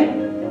my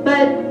freedom.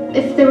 But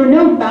if there were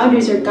no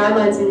boundaries or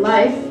guidelines in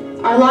life,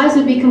 our lives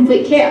would be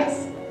complete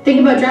chaos.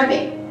 Think about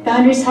driving.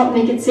 Boundaries help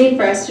make it safe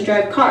for us to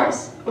drive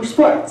cars, or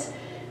sports.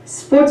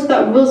 Sports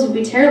without rules would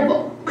be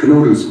terrible.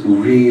 Canoda's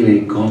really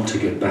got to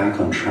get back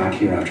on track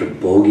here after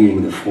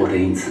bogeying the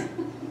 14th.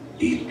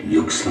 It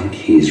looks like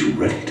he's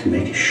ready to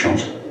make a shot.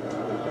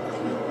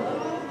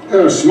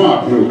 A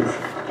smart move.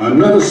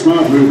 Another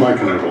smart move by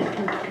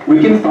Canoda. We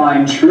can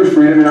find true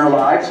freedom in our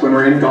lives when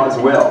we're in God's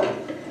will.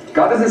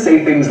 God doesn't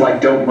say things like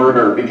don't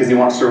murder because He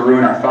wants to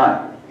ruin our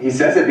fun. He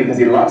says it because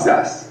He loves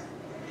us.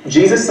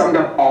 Jesus summed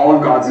up all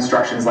of God's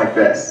instructions like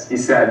this. He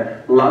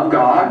said, love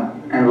God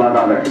and love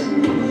others.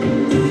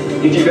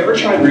 If you've ever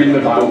tried reading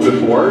the Bible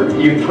before,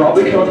 you've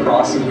probably come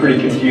across some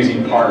pretty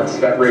confusing parts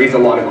that raise a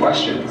lot of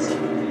questions.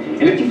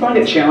 And if you find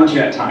it challenging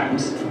at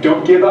times,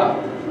 don't give up.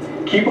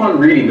 Keep on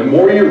reading. The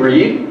more you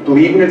read,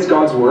 believing it's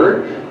God's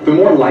Word, the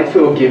more life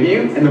it will give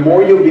you, and the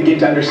more you'll begin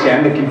to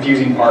understand the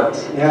confusing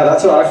parts. Yeah,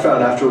 that's what I've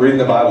found after reading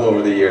the Bible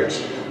over the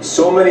years.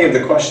 So many of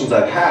the questions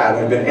I've had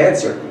have been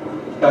answered.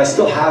 Now, I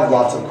still have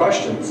lots of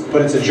questions,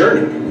 but it's a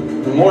journey.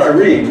 The more I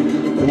read,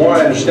 the more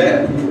I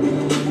understand.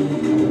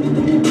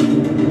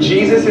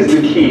 Jesus is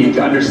the key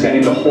to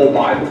understanding the whole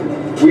Bible.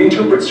 We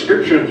interpret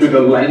scripture through the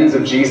lens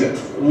of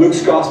Jesus.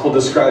 Luke's gospel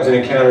describes an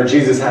encounter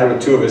Jesus had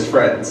with two of his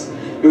friends.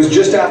 It was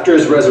just after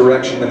his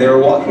resurrection, and they were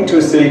walking to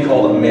a city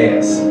called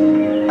Emmaus.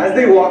 As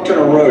they walked on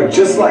a road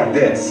just like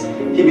this,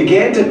 he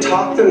began to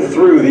talk them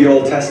through the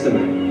Old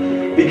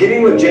Testament.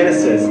 Beginning with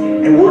Genesis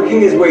and working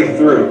his way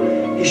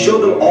through, he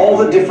showed them all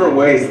the different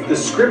ways that the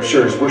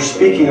scriptures were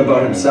speaking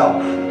about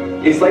himself.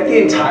 It's like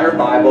the entire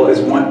Bible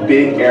is one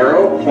big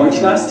arrow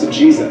pointing us to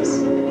Jesus.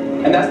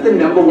 And that's the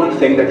number one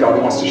thing that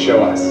God wants to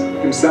show us,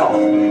 himself.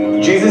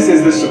 Jesus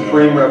is the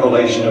supreme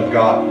revelation of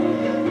God.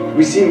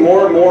 We see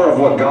more and more of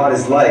what God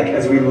is like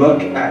as we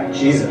look at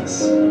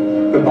Jesus.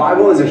 The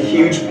Bible is a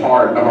huge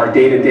part of our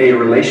day-to-day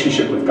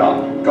relationship with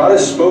God. God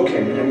has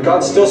spoken, and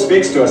God still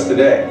speaks to us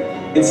today.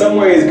 In some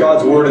ways,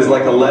 God's word is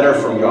like a letter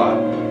from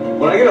God.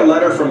 When I get a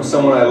letter from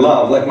someone I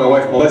love, like my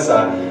wife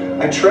Melissa,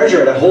 I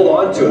treasure it, I hold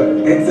on to it.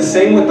 And it's the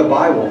same with the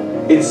Bible.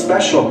 It's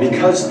special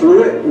because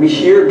through it, we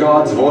hear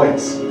God's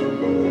voice.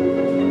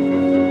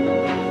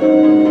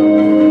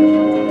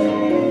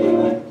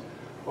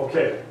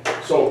 Okay,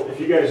 so if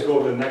you guys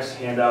go to the next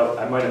handout,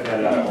 I might have had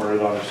it out of order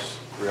though, I'm just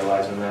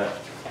realizing that.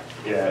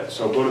 Yeah,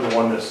 so go to the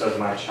one that says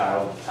my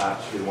child,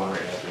 top, should be the one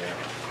right at the end.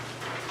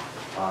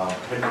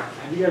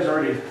 Have you guys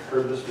already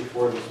heard this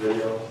before, this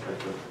video?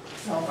 Like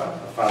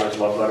a father's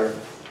love letter?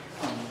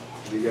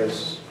 Have you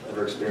guys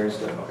ever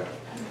experienced it? Okay.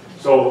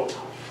 So,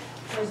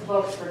 There's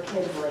books for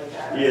kids like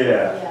that. yeah,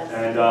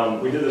 Yes.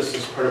 and we did this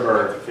as part of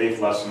our faith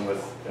lesson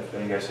with, if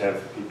any of you guys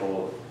have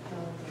people,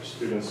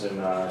 students in,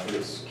 I think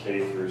it's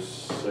K through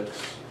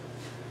 6.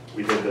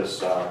 We did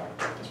this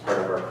as part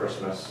of our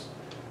Christmas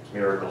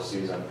miracle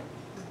season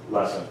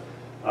lesson.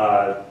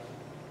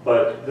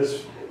 But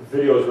this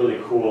video is really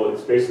cool.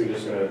 It's basically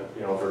just going to,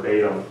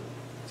 verbatim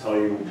tell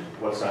you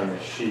what's on the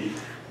sheet.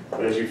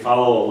 But as you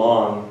follow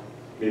along,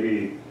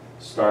 maybe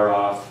start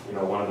off,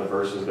 one of the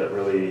verses that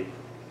really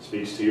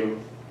speaks to you,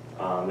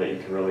 that you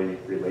can really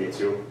relate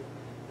to. And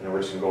then we're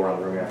just going to go around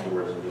the room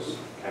afterwards and just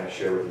kind of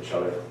share with each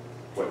other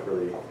what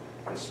really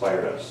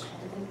inspired us.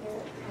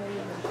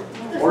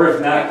 Or if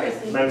not,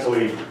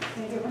 mentally.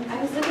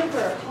 I was looking for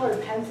a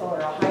colored pencil or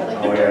a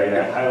highlighter. Oh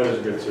yeah, highlighters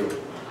are good too.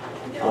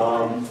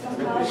 Yeah,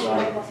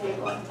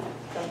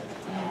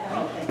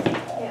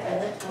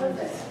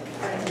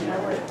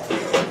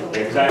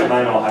 because I have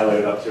mine all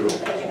highlighted up too.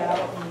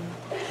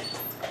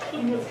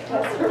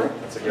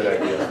 That's a good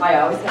idea. I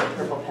always have a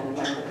purple pen in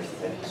my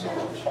purse.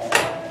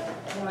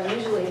 I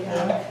usually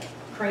have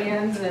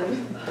crayons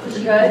and.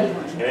 Good.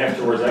 And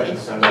afterwards, I can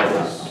send all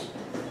this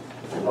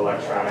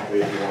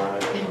electronically if you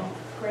want it.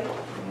 Great.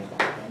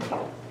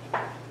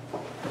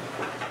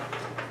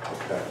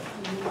 Okay.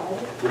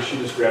 Was she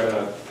just grabbing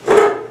a?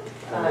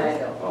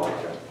 Oh,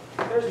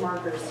 okay. There's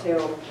markers too. A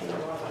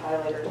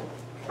highlighter.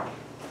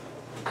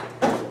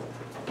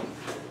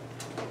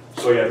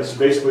 So yeah, this is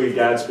basically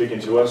God speaking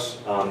to us,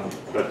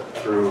 but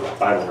through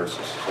Bible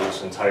verses. So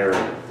this entire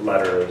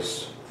letter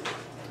is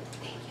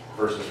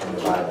verses from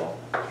the Bible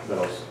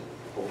that'll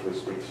hopefully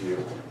speak to you.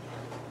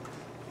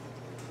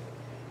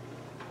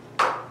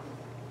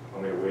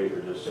 Want me to wait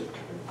or just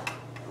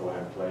go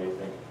ahead and play, you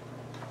think?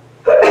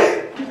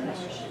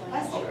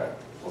 Okay,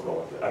 we'll go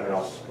with it. I mean,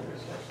 I'll just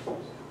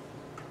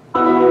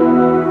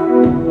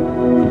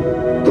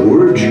The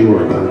words you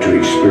are about to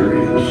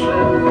experience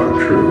are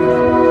true.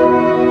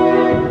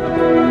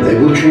 They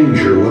will change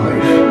your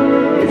life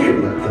if you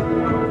let them.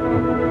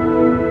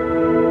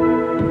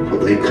 For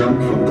they come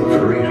from the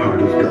very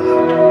heart of God.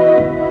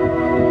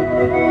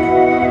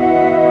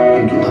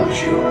 He loves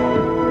you,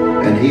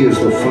 and He is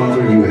the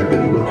Father you have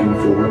been looking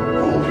for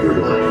all your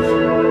life.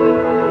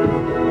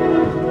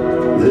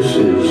 This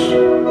is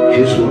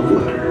His love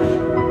letter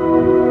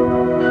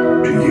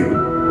to you.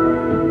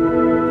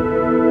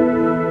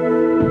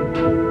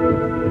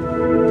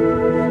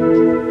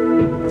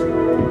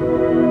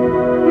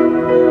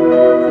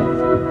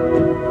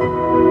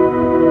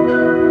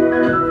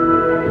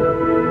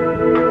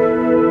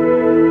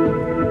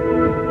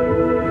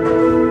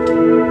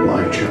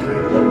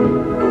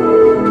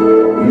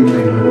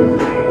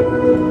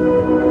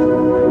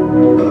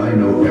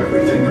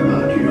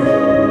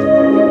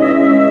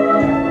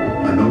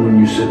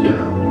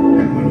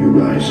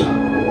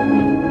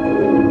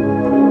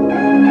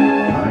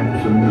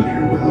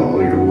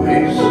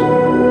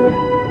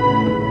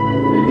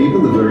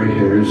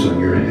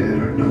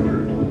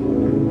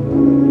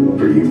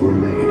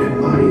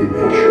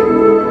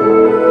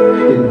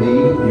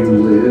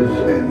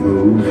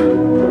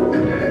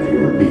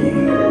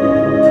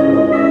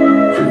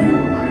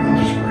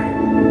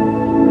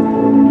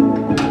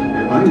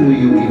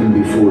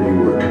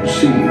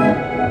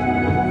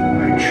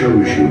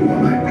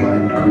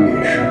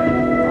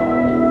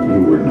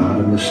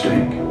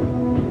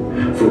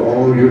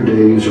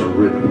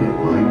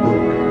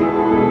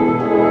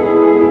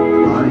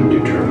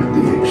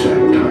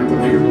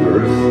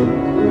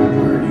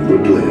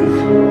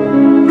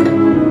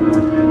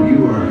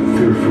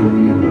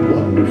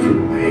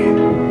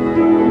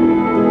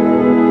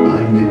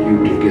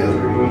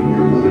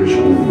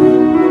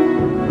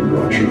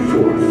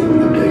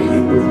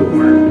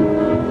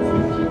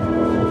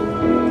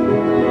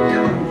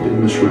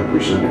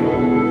 represented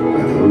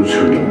by those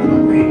who don't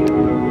know me.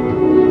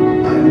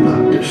 I am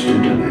not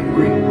distant and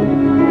angry,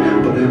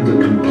 but am the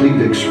complete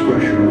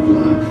expression of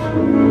love.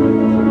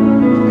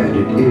 And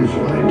it is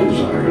my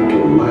desire to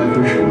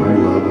lavish my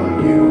love on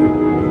you,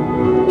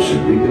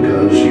 simply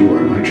because you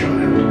are my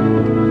child,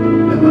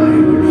 and I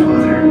am your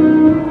father.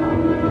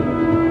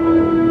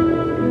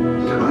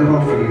 I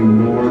offer you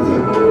more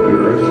than your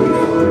earthly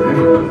father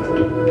ever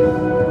could,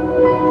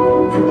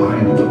 for I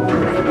am the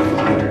perfect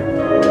father.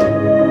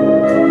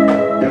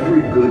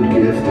 Every good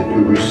gift that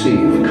you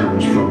receive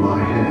comes from my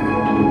hand,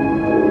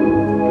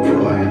 for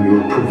I am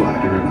your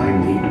provider and I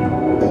meet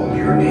all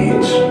your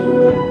needs.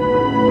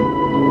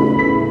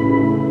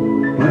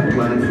 My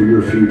plan for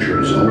your future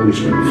has always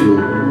been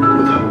filled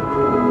with hope,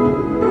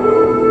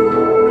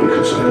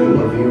 because I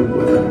love you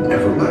with an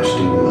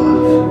everlasting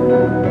love.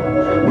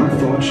 My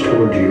thoughts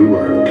toward you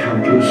are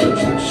countless as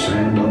the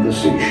sand on the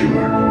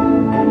seashore,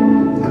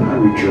 and I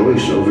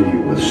rejoice over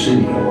you with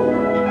singing.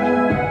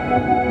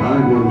 I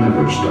will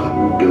never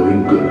stop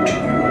doing good to you,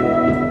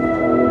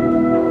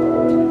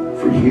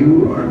 for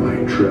you are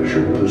my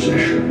treasured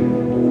possession.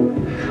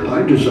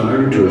 I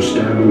desire to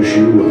establish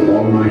you with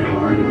all my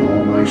heart and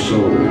all my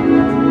soul,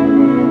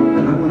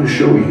 and I want to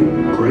show you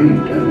great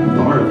and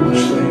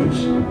marvelous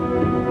things.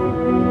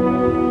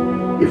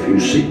 If you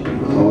seek me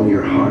with all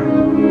your heart,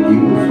 you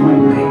will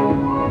find me.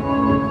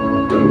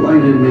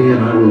 Delight in me,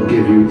 and I will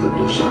give you the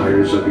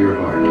desires of your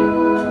heart,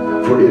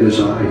 for it is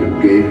I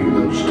who gave you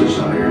those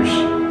desires.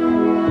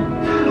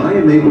 I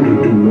am able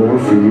to do more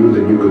for you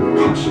than you could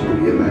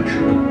possibly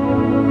imagine,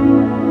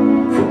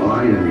 for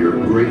I am your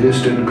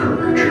greatest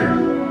encourager.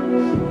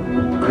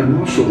 I am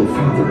also the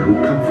Father who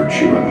comforts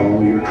you in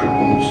all your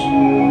troubles.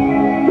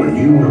 When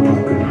you are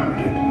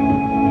brokenhearted,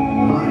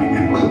 I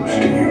am close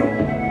to you.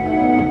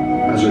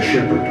 As a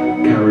shepherd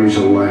carries a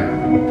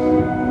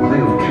lamb, I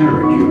have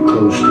carried you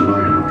close to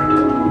my heart.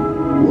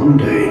 One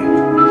day,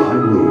 I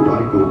will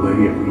wipe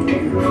away every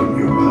tear from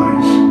your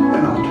eyes,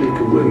 and I'll take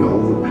away all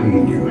the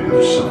pain you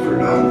have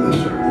suffered on this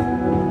earth.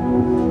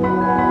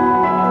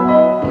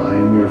 I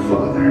am your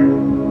Father,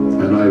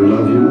 and I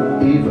love you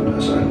even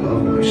as I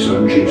love my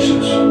Son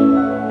Jesus.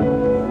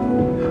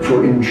 For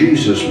in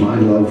Jesus my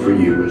love for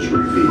you is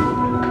revealed.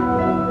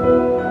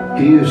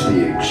 He is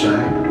the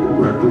exact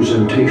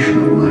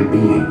representation of my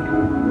being.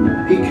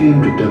 He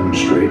came to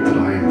demonstrate that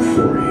I am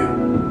for you,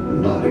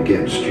 not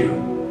against you,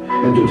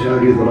 and to tell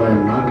you that I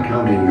am not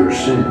counting your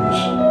sins.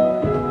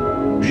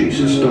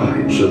 Jesus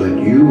died so that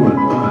you and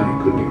I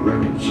could be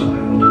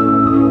reconciled.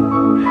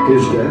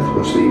 His death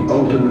was the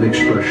ultimate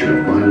expression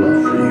of my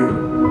love for you.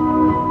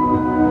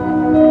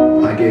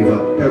 I gave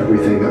up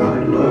everything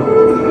I love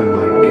that I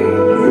might gain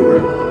your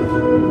love.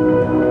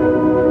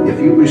 If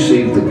you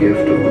receive the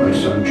gift of my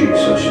Son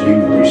Jesus,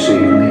 you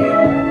receive me,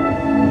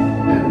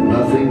 and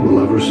nothing will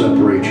ever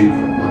separate you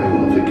from my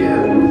love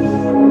again.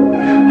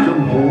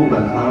 Come home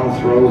and I'll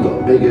throw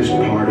the biggest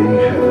party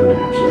heaven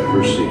has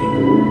ever seen.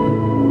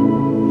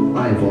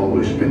 I have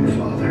always been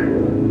Father,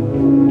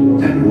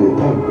 and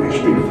will always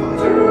be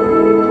Father.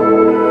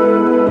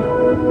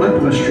 My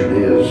question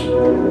is,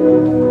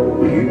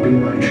 will you be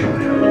my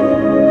child?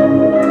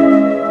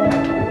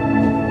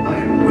 I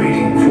am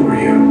waiting for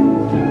you.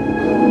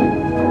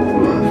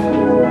 Love,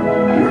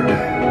 your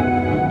dad,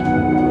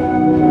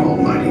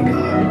 Almighty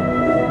God.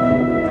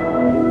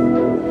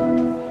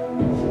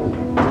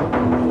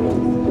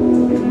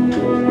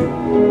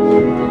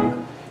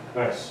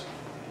 Nice.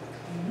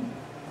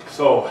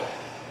 So,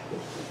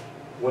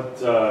 what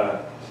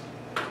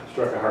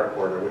struck a heart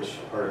chord, or which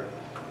part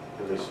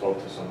really spoke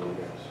to some of you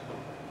guys?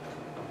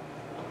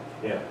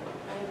 Yeah.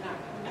 I am not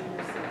counting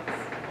your sins.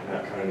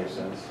 Not counting your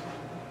sins.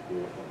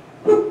 Beautiful.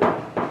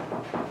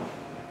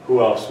 Who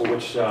else? Well,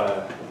 which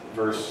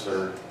verse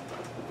or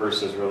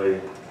verses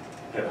really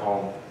hit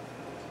home?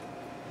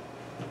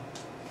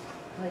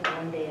 Like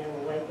one day I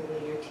will wipe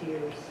away your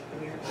tears from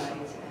your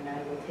eyes, and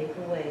I will take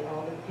away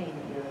all the pain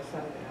that you have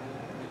suffered on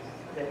earth.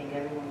 Because I think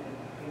everyone can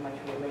pretty much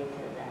relate to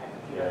that.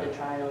 You know, the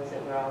trials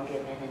that we're all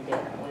given in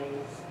different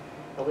ways,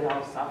 but we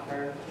all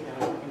suffer, you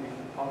know, and then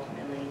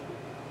ultimately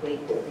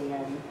wait till the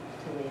end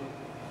till we.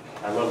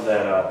 I love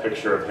that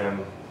picture of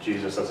him,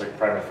 Jesus. That's like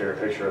probably my favorite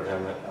picture of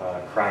him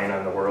crying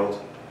on the world,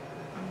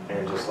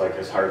 and just like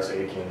his heart's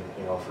aching,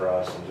 you know, for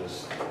us, and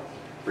just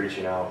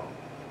reaching out.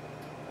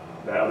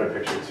 That other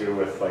picture too,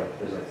 with like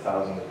there's like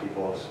thousands of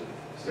people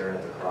staring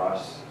at the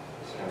cross.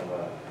 It's kind of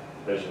a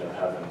vision of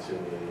heaven too,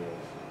 maybe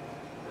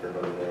of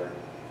everybody there,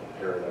 in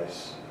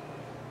paradise.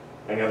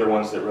 Any other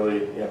ones that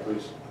really, yeah,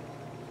 please.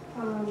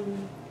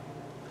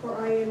 For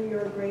I am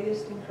your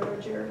greatest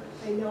encourager.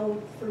 I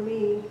know for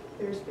me,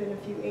 there's been a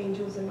few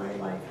angels in my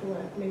life who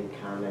have made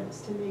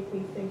comments to make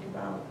me think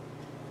about,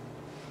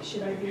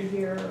 should I be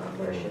here or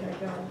where should I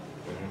go?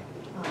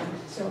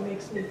 So it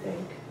makes me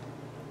think.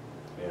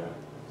 Yeah.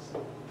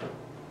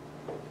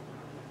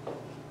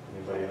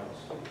 Anybody else?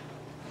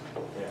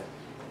 Yeah.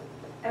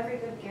 Every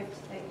good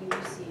gift that you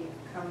receive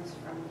comes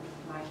from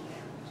my hand.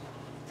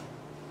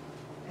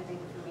 I think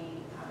for me,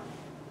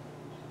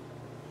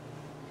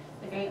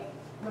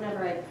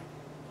 whenever I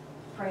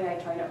pray, I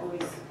try to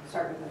always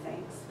start with the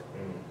thanks.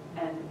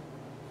 And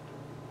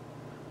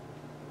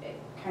it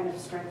kind of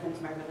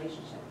strengthens my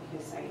relationship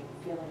because I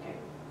feel like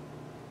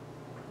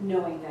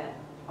knowing that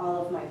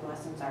all of my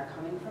blessings are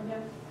coming from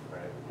him.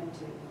 Right. And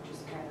to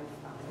just kind of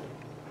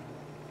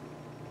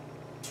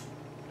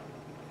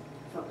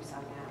focus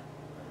on that.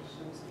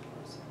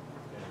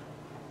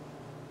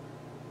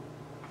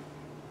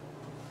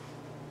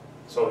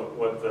 So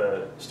what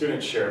the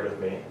students shared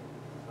with me,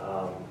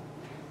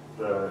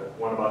 the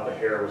one about the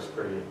hair was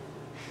pretty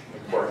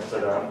important to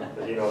them,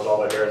 that he knows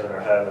all the hairs in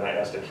their head. And I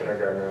asked a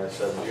kindergartner, I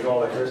said, do you know all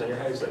the hairs in your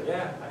head? He said,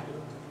 yeah, I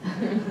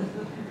do.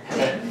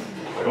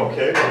 Like,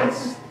 okay,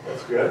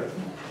 that's good.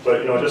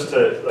 But, you know, just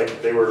to,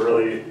 like, they were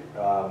really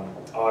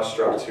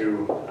awestruck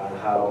too on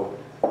how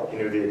he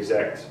knew the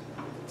exact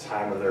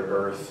time of their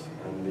birth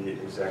and the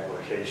exact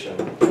location,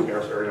 or,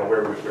 you know,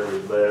 where we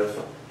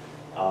live.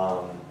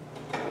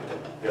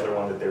 The other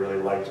one that they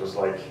really liked was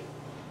like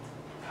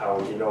how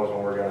he knows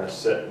when we're going to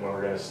sit and when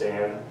we're going to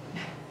stand.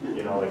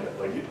 You know,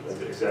 like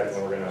exactly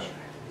when we're going to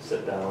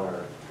sit down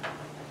or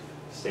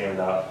stand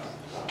up.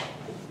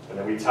 And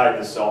then we tied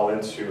this all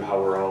into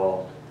how we're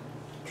all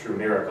true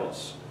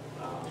miracles.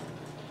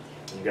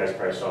 You guys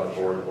probably saw the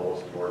board, the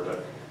bulletin board,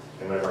 but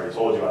they might have already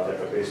told you about that.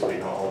 But basically,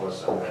 you know, all of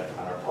us on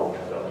our palm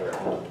have the other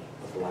hand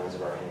with the lines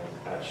of our hand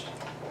etched.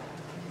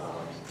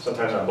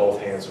 Sometimes on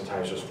both hands,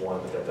 sometimes just one,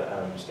 but at the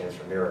M stands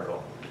for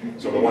miracle.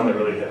 So the one that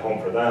really hit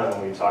home for them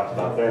when we talked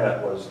about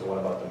that was the one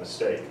about the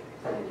mistake.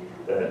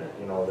 That,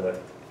 you know,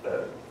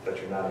 that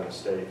you're not a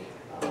mistake.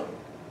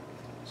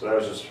 So that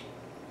was just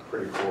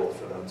pretty cool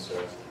for them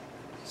to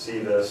see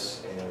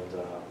this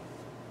and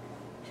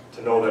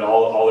to know that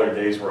all their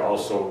days were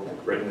also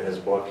written in his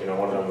book. You know,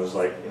 one of them was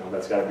like, you know,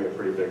 that's got to be a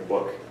pretty big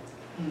book.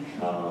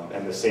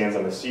 And the sands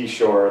on the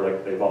seashore,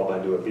 like they've all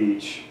been to a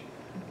beach,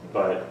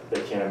 but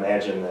they can't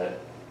imagine that,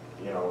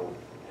 you know,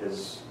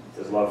 his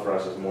love for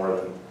us is more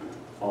than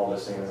all the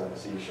sands on the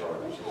seashore,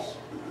 which is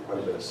quite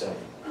a bit of sin.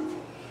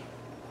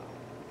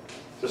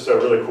 Just a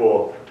really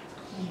cool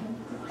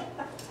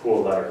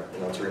letter, you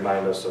know, to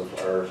remind us of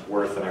our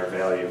worth and our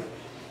value.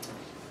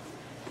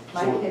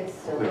 My kids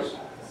still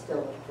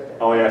look for their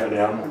Oh yeah, for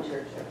them? in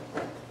church.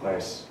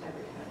 Nice.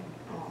 Every time.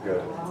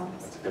 Good.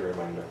 That's a good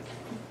reminder.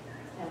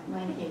 Yeah,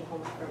 mine came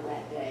home for a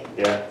wet day.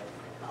 Yeah?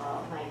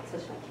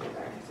 Especially my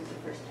kindergarten, this is the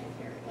first time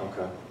here.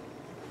 Okay.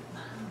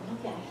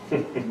 Okay.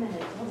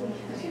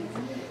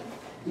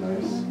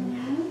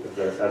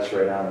 That's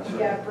right on it.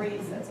 Yeah, Brady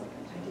said something.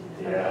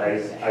 Yeah,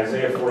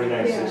 Isaiah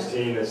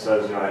 49:16, it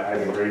says, you know,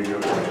 I've engraved you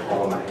with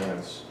all of my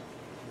hands.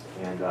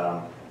 And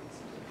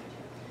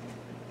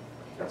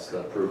that's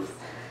the proof.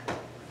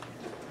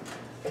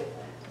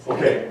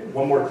 Okay,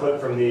 one more clip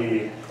from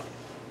the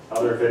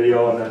other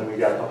video, and then we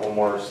got a couple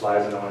more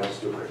slides, and I want to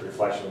just do a quick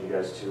reflection with you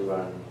guys too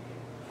on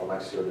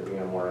Alexia, the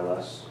being more or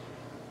less.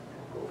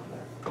 Go from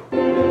there.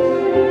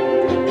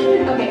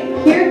 Okay,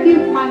 here are a few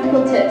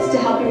practical tips to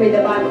help you read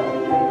the Bible.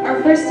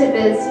 Our first tip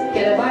is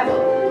get a Bible.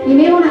 You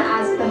may want to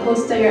ask the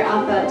host of your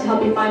alpha to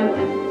help you find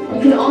one.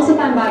 You can also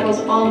find Bibles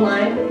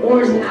online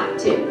or as an app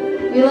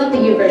too. We love the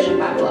YouVersion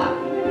Bible app.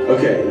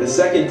 Okay, the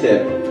second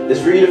tip is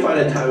for you to find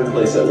a time and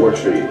place that works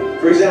for you.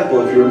 For example,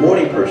 if you're a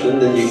morning person,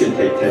 then you can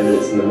take 10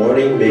 minutes in the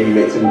morning, maybe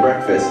make some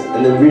breakfast,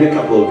 and then read a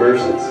couple of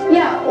verses.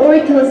 Yeah, or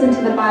you can listen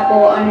to the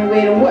Bible on your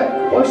way to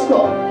work or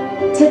school.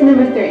 Tip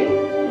number 3.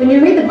 When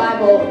you read the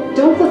Bible,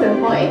 don't flip a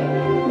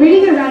coin.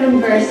 Reading a random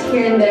verse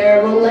here and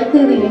there will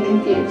likely leave you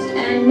confused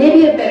and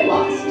maybe a bit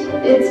lost.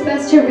 It's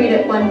best to read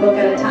it one book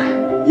at a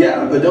time.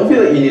 Yeah, but don't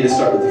feel like you need to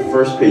start with the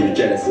first page of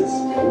Genesis.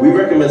 We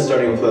recommend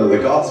starting with one of the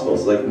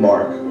Gospels, like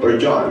Mark or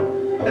John.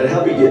 And to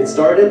help you get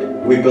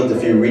started, we built a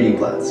few reading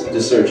plans.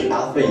 Just search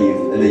Alpha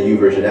Youth in the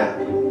YouVersion app.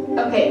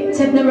 Okay,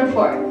 tip number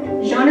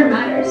 4. Genre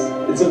matters.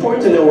 It's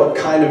important to know what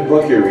kind of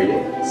book you're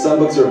reading. Some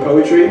books are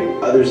poetry,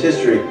 others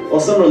history,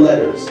 while some are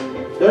letters.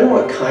 Knowing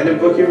what kind of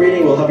book you're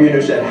reading will help you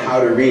understand how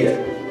to read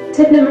it.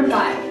 Tip number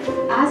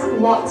 5. Ask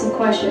lots of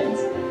questions.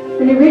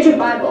 When you read your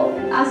Bible,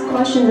 ask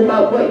questions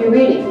about what you're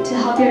reading to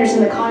help you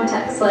understand the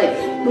context, like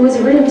who was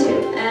it written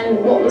to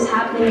and what was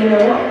happening in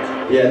their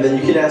world. Yeah, and then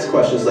you can ask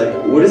questions like,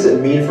 what does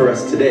it mean for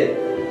us today?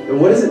 And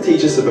what does it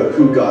teach us about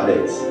who God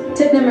is?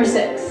 Tip number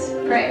 6.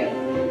 Pray.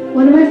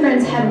 One of my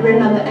friends had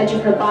written on the edge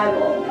of her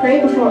Bible,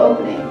 pray before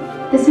opening.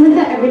 This meant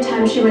that every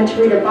time she went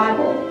to read her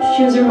Bible,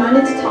 she was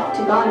reminded to talk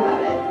to God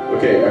about it.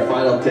 Okay, our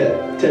final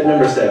tip. Tip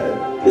number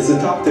 7 is to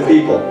talk to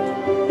people.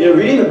 You know,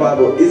 reading the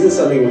Bible isn't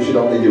something we should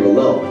only do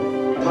alone.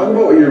 Talk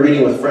about what you're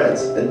reading with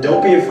friends, and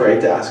don't be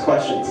afraid to ask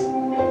questions.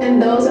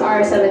 And those are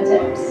our 7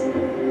 tips.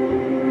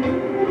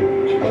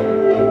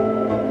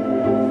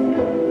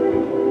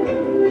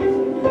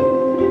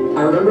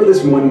 I remember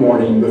this one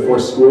morning before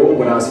school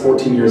when I was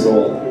 14 years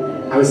old.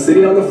 I was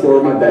sitting on the floor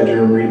of my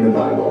bedroom reading the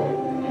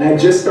Bible, and I had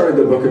just started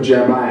the book of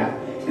Jeremiah,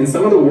 and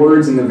some of the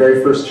words in the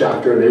very first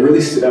chapter, they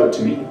really stood out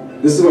to me.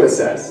 This is what it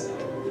says.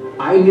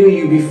 I knew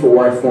you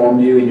before I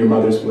formed you in your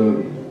mother's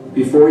womb.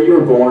 Before you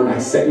were born, I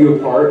set you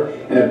apart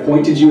and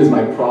appointed you as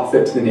my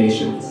prophet to the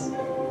nations.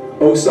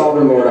 O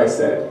sovereign Lord, I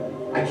said,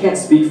 I can't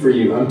speak for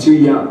you, I'm too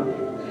young.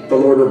 The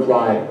Lord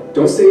replied,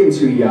 "Don't say I'm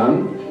too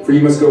young, for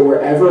you must go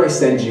wherever I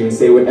send you and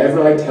say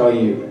whatever I tell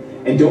you.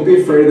 And don't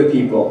be afraid of the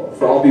people,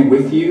 for I'll be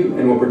with you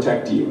and will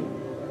protect you."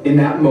 In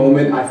that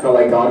moment, I felt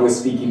like God was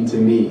speaking to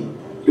me.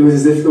 It was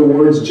as if the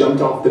words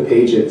jumped off the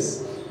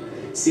pages.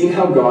 Seeing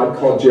how God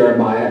called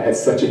Jeremiah at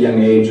such a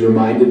young age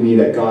reminded me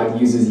that God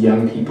uses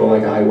young people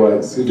like I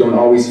was, who don't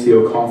always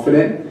feel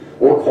confident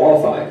or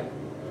qualified.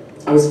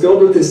 I was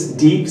filled with this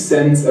deep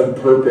sense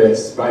of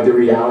purpose by the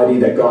reality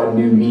that God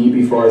knew me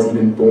before I was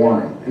even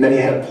born, and that He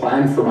had a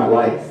plan for my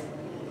life.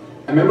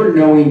 I remember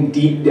knowing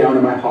deep down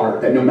in my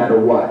heart that no matter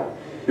what,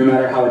 no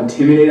matter how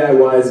intimidated I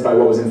was by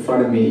what was in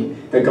front of me,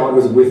 that God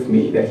was with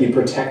me, that He'd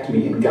protect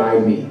me and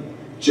guide me,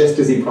 just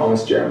as He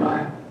promised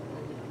Jeremiah.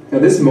 Now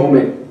this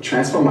moment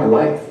transformed my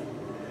life,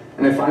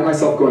 and I find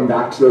myself going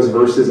back to those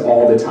verses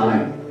all the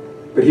time.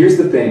 But here's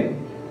the thing,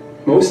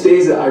 most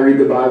days that I read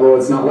the Bible,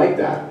 it's not like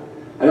that.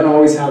 I don't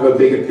always have a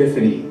big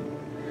epiphany,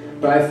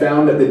 but I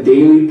found that the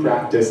daily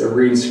practice of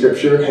reading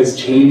Scripture has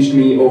changed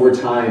me over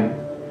time.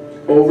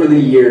 Over the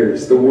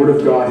years, the Word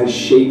of God has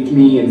shaped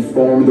me and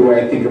formed the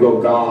way I think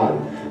about God,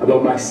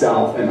 about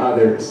myself and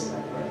others.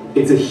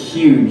 It's a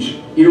huge,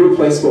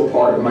 irreplaceable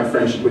part of my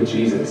friendship with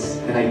Jesus,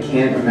 and I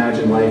can't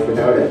imagine life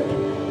without it.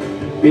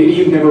 Maybe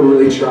you've never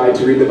really tried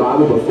to read the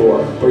Bible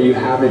before, or you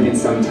haven't in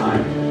some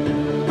time.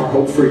 Our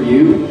hope for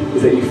you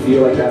is that you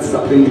feel like that's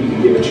something you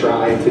can give a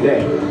try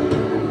today.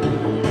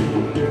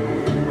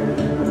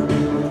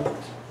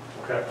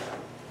 Okay.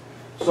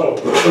 So,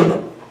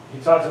 he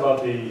talked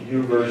about the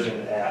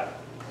YouVersion app.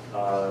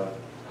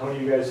 How many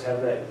of you guys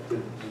have that?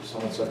 Did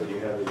someone said that you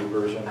have the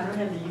YouVersion? I don't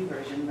have the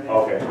YouVersion, but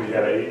Okay, so you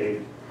have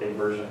a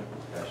version.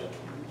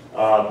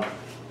 Gotcha.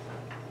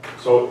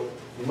 So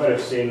you might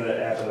have seen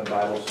the app in the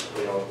Bibles,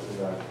 in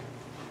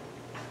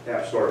the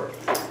App Store.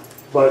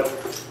 But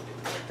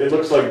it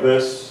looks like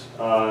this.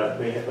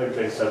 Like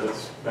they said,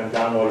 it's been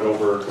downloaded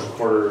over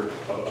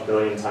 250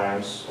 million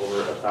times,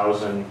 over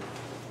 1,000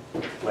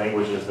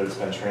 languages that it's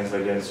been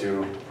translated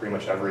into, pretty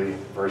much every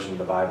version of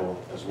the Bible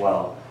as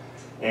well.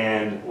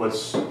 And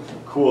what's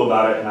cool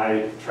about it, and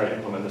I try to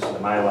implement this into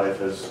my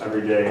life, is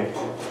every day,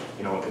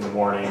 in the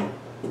morning,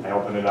 I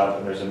open it up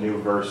and there's a new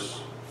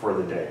verse for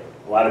the day.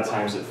 A lot of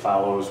times it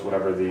follows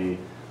whatever the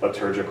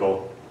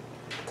liturgical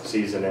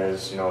season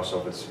is,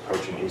 so if it's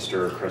approaching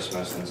Easter or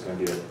Christmas, then it's going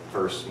to be a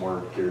verse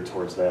more geared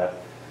towards that.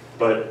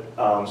 But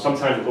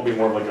sometimes it will be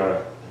more like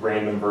a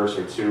random verse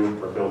or two,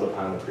 or build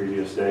upon the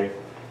previous day.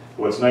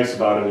 What's nice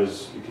about it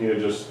is you can either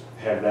just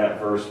have that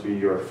verse be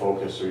your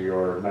focus or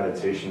your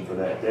meditation for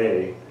that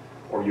day,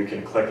 or you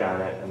can click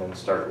on it and then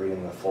start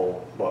reading the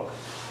full book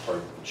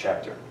or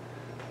chapter.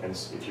 And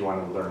if you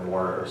want to learn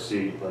more or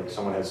see, like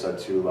someone had said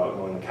too about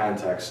knowing the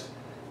context,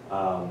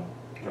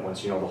 and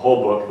once you know the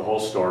whole book, the whole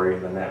story,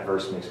 then that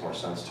verse makes more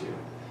sense to you.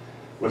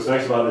 What's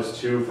nice about this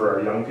too for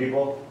our young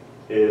people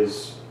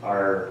is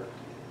our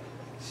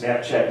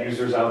Snapchat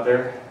users out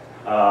there.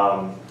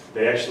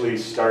 They actually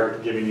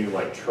start giving you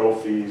like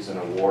trophies and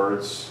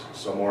awards.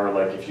 So more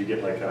like if you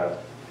get like a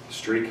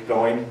streak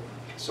going,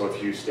 so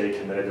if you stay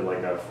committed to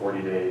like a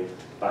 40-day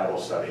Bible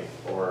study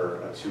or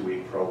a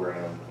 2-week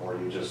program, or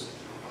you just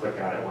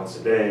click on it once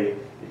a day,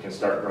 you can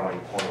start growing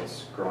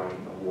points, growing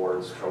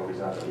awards, trophies.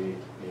 Not that we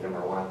need them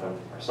or want them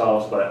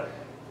ourselves, but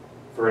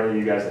for any of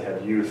you guys that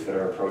have youth that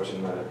are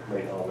approaching the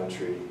late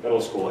elementary,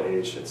 middle school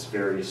age, it's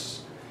very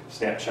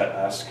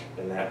Snapchat-esque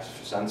in that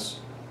sense,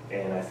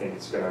 and I think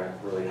it's going to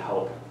really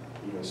help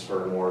even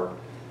spur more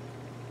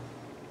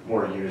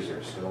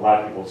users. And a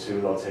lot of people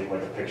too, they'll take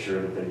like a picture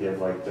that they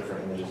give like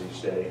different images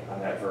each day on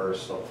that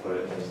verse, they'll put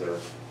it as their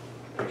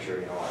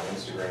picture, on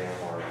Instagram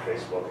or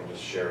Facebook, and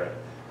just share it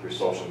through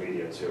social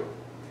media too.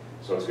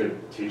 So it's a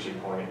good teaching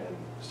point and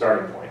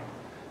starting point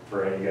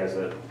for any of you guys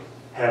that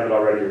have it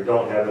already or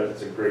don't have it.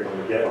 It's a great one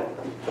to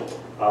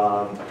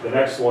get. The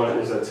next one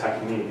is a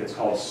technique. It's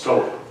called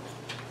SOAP.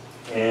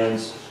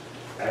 And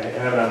I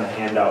have it on the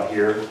handout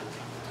here.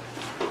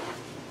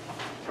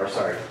 Or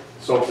sorry,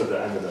 SOAP's at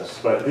the end of this.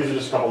 But these are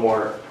just a couple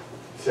more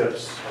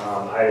tips.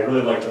 I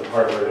really like the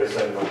part where they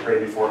said, pray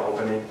before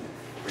opening,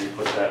 where you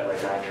put that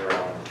like on your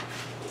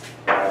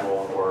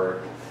Bible,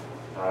 or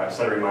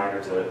set a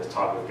reminder to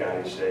talk with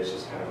God each day. It's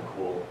just kind of a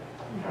cool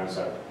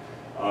concept.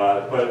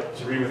 But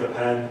to read with a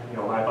pen,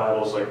 my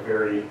Bible's like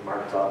very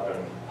marked up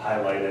and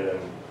highlighted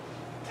and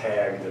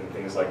tagged and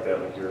things like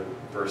that, like your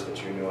verse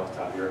that you knew off the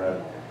top of your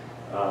head.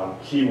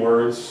 Key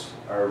words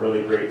are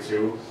really great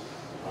too.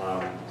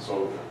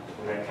 So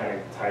that kind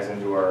of ties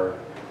into our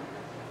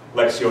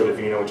Lexio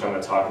Divina, which I'm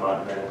going to talk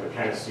about in a minute, but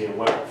kind of seeing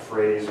what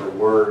phrase or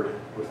word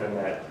within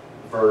that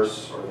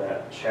verse or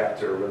that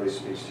chapter really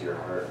speaks to your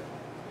heart.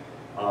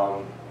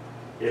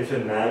 If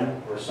and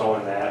then, or so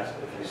and that,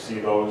 if you see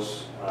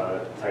those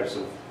types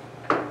of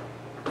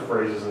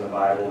phrases in the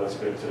Bible, that's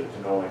good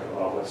to know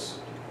about what's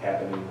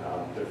happening,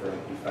 different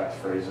effect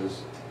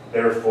phrases.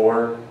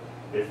 Therefore,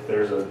 if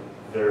there's a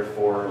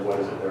therefore, what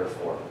is it there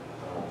for?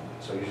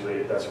 So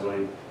usually that's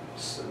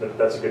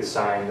a good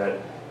sign that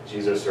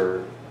Jesus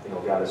or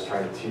God is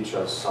trying to teach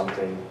us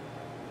something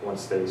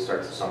once they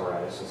start to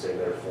summarize and say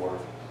therefore.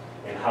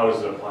 and how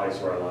does it apply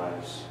to our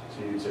lives,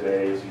 to you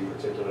today, to you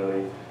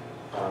particularly.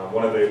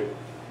 One of the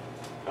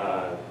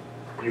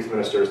youth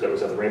ministers that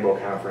was at the Rainbow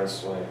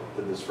Conference when I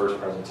did this first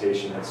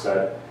presentation had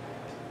said,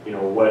 you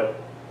know, what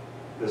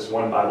this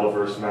one Bible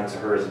verse meant to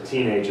her as a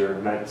teenager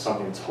meant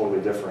something totally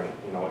different,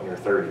 you know, in your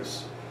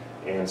 30s.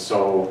 And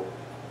so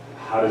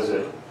how do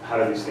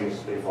these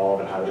things evolve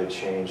and how do they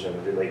change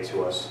and relate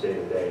to us day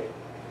to day?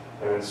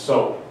 And then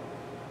soap.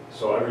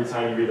 So every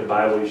time you read the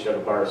Bible, you should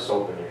have a bar of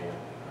soap in your hand.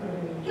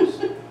 And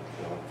just, you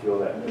know, feel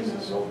that piece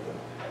of soap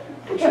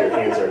and make sure your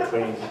hands are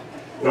clean.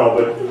 No,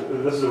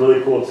 but this is a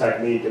really cool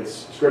technique. It's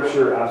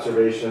scripture,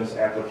 observations,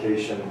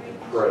 application,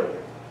 pray.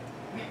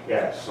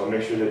 Yeah, so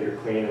make sure that you're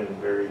clean and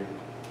very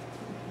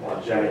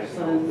hygienic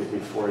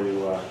before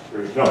you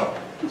read. No,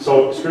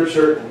 so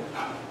scripture,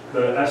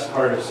 the S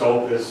part of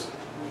soap is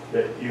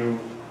that you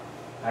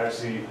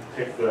actually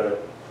pick the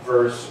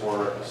verse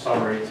or a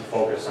summary to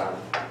focus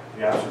on.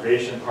 The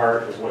observation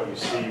part is what you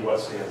see, what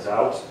stands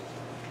out.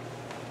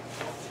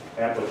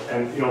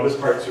 And you know, this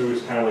part too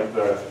is kind of like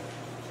the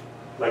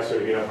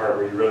Lexington part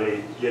where you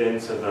really get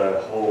into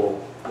the whole,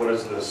 what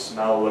does the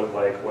smell look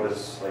like? What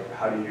is, like,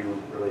 how do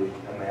you really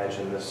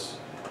imagine this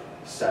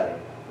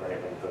setting, right?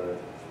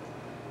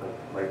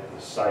 Like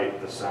the sight,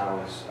 the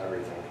sounds,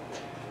 everything.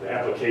 The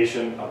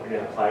application,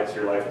 again, apply it to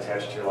your life,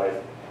 attach it to your life,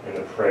 and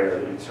the prayer,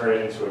 that you turn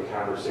it into a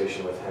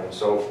conversation with Him.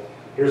 So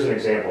here's an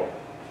example.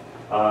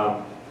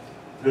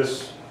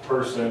 This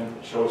person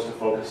chose to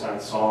focus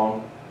on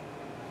Psalm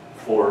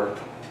 4,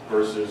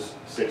 verses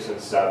 6 and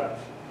 7.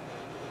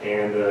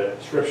 And the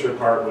scripture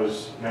part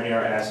was, many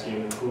are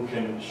asking, who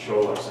can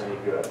show us any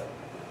good?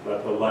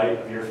 Let the light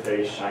of your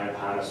face shine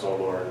upon us, O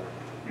Lord.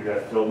 You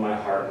have filled my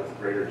heart with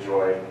greater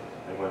joy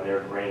than when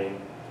their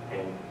grain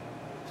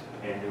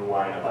and new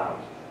wine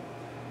abound.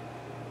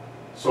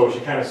 So she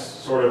kind of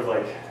sort of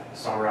like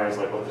summarized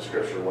like what the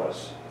scripture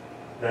was.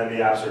 Then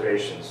the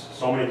observations.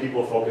 So many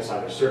people focus on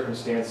their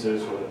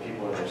circumstances or the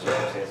people in their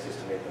circumstances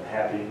to make them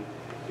happy.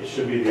 It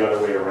should be the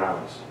other way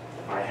around.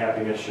 My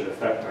happiness should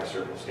affect my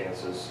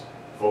circumstances.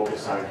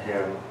 Focus on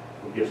Him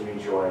who gives me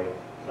joy.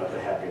 Let the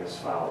happiness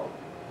follow.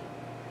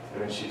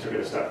 And then she took it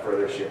a step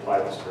further. She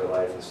applied this to her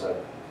life and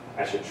said,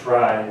 I should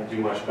try and do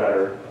much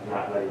better,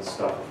 not letting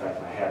stuff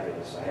affect my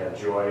happiness. I have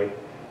joy,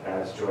 and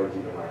it's joy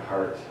deep in my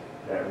heart.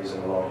 That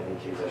reason alone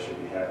indicates I should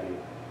be happy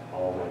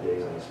all my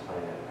days on this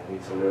planet. I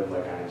need to live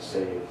like I am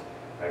saved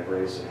by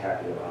grace and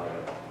happy about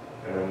it.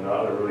 And then the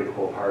other really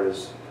cool part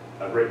is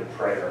a written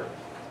prayer.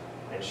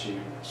 And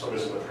so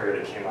this is the prayer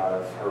that came out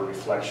of her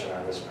reflection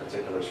on this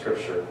particular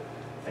scripture.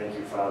 Thank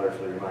you, Father,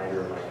 for the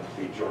reminder of my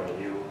complete joy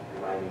in you.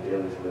 Remind me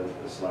daily to live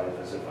this life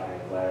as if I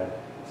am glad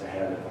to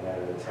have it no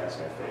matter the task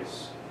I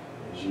face.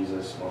 In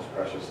Jesus' most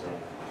precious name.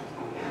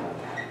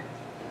 Amen.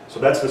 So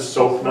that's the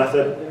SOAP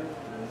method.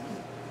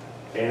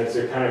 And it's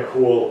a kind of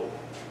cool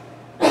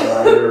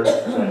reminder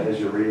that as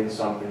you're reading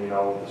something, you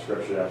know, the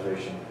scripture,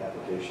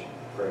 application,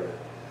 prayer.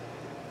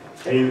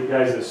 And you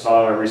guys that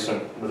saw the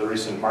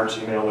recent March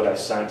email that I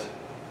sent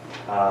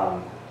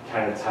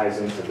kind of ties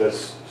into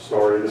this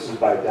story. This is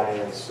by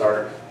Diane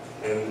Stark.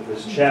 In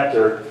this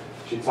chapter,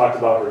 she talked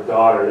about her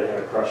daughter that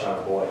had a crush on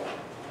a boy.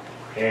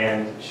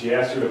 And she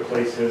asked her to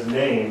place his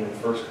name in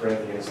 1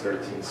 Corinthians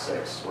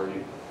 13:6,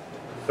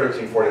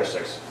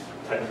 13:4-6,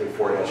 technically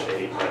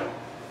 4-8. But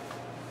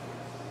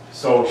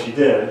so she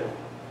did,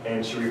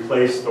 and she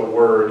replaced the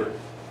word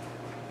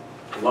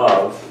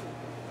love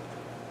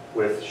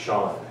with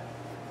Sean.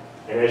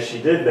 And as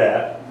she did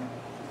that,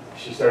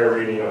 she started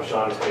reading, you know,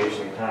 Sean is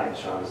patient and kind.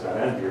 Sean is not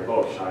envy or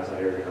boast. Sean is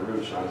not arrogant or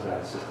rude. Sean is not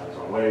insist on his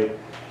own way.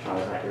 Sean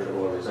is not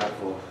irritable or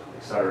resentful,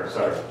 etc.,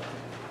 etc.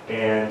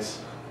 And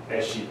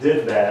as she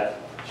did that,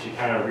 she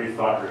kind of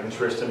rethought her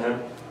interest in him.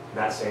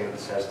 Not saying that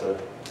this has to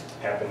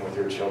happen with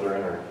your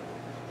children or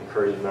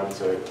encouraging them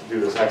to do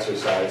this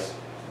exercise,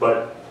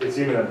 but it's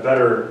even a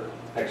better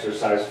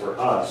exercise for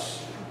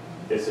us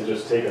is to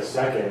just take a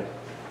second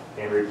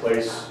and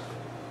replace,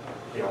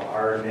 you know,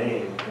 our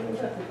name.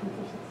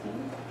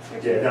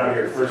 Yeah, down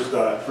here, 1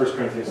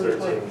 Corinthians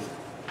 13,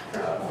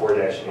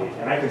 4-8.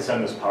 And I can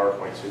send this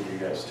PowerPoint to you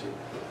guys too.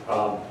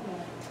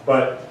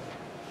 But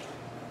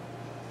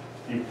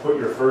you put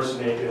your first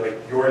name, like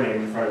your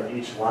name, in front of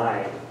each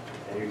line,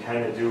 and you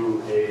kind of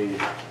do a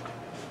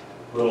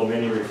little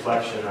mini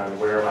reflection on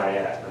where am I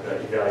at, the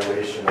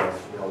evaluation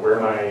of, you know, where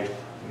am I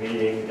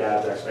meeting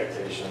God's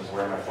expectations,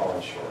 where am I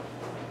falling short.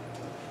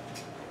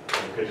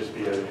 And it could just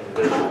be an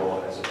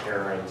individual, as a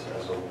parent,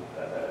 as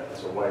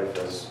a wife,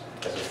 as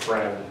a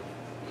friend.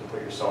 You can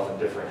put yourself in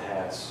different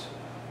hats.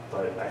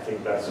 But I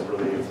think that's a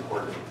really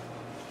important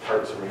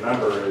part to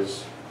remember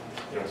is,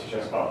 you know, teaching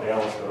us about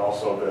balance, but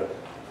also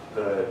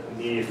the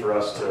need for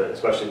us to,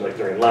 especially like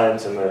during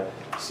Lent and the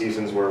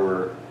seasons where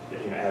we're,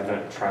 you know,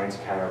 Advent, trying to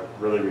kind of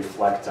really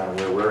reflect on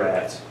where we're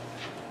at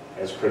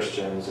as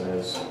Christians and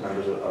as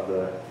members of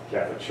the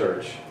Catholic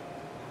Church.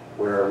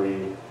 Where are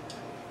we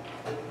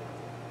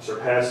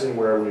surpassing?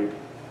 Where are we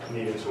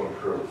needing to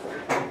improve?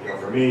 You know,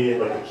 for me,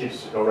 like, it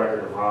keeps no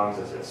record of wrongs.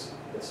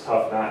 It's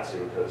tough not to,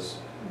 because,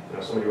 you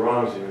know, somebody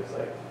wrongs you, it's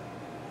like,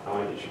 I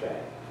want to get you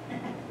back.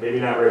 maybe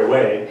not right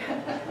away,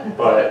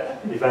 but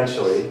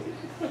eventually,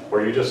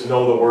 where you just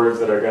know the words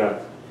that are going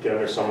to get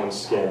under someone's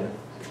skin.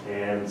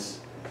 And,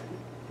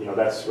 you know,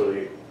 that's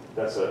a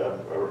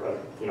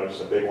you know,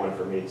 just a big one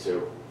for me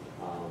too.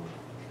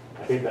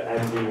 I think the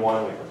envy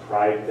one, like the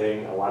pride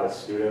thing, a lot of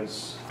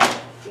students,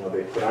 you know,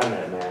 they put on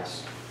that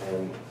mask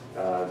and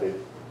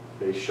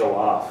they show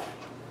off.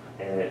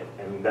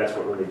 And that's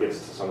what really gets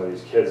to some of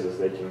these kids, is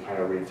they can kind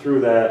of read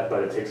through that,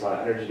 but it takes a lot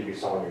of energy to be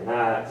someone you're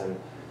not. And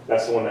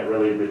that's the one that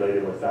really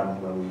related with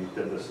them when we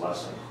did this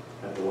lesson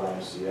at the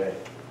YMCA.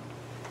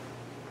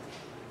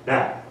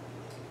 Now,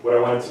 what I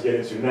wanted to get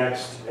into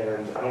next,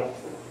 and I don't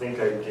think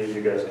I gave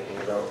you guys a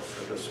handout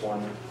for this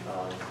one.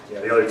 Yeah,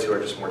 the other two are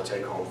just more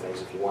take-home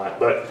things if you want.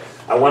 But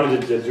I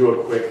wanted to do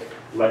a quick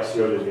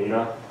Lectio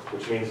Divina,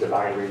 which means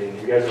divine reading.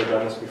 You guys have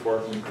done this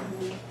before?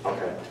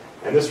 Okay.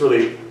 And this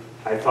really,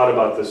 I thought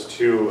about this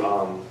too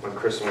when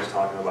Kristen was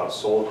talking about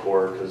soul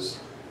core, because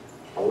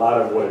a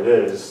lot of what it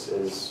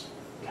is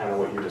kind of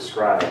what you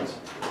described.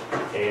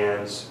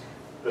 And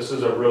this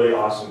is a really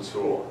awesome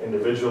tool,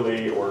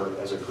 individually or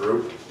as a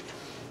group.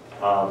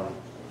 But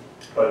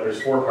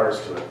there's 4 parts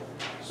to it.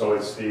 So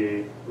it's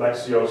the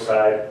Lectio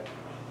side,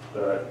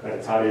 the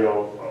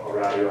Meditatio,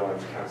 Oratio,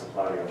 and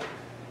Contemplatio.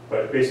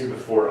 But basically the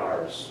 4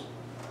 R's.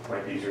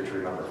 Might be easier to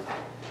remember.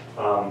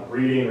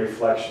 Reading,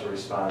 reflection,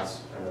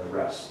 response, and then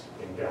rest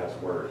in God's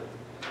Word.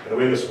 And the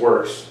way this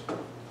works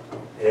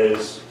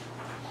is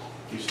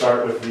you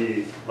start with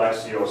the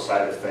Lectio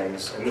side of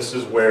things, and this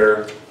is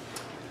where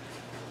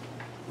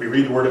we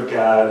read the Word of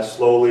God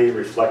slowly,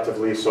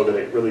 reflectively, so that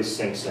it really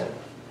sinks in.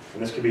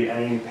 And this could be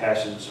any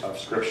passage of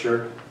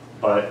Scripture,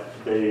 but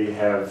they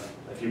have,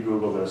 if you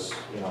Google this,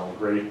 you know,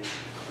 great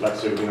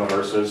Lectio Divina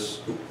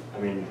verses, I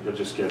mean, you'll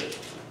just get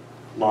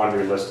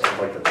laundry list of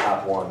like the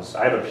top ones.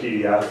 I have a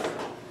PDF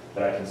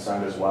that I can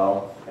send as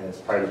well, and it's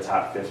probably the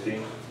top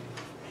 50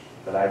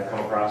 that I've come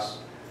across,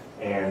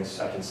 and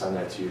I can send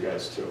that to you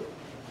guys too.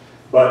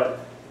 But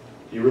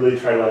you really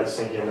try to let it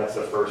sink in. That's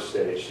the first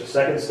stage. The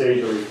second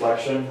stage of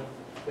reflection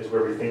is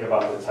where we think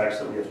about the text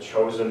that we have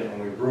chosen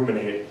and we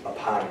ruminate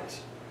upon it.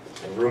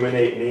 And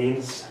ruminate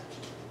means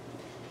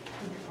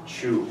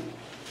chew,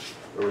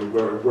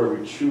 where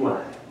we chew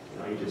on it. You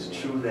know, you just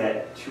chew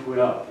it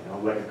up, you know,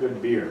 like a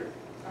good beer.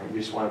 You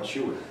just want to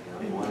chew it. You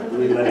know, you want to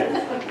really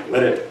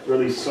let it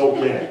really soak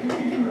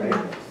in,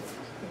 right?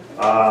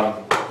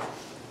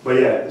 But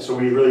yeah, so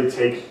we really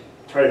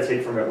try to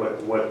take from it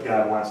what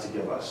God wants to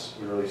give us.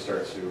 We really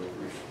start to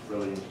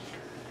really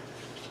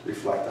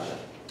reflect on it.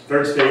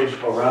 Third stage,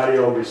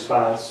 Oratio,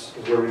 response,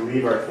 is where we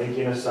leave our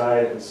thinking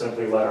aside and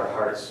simply let our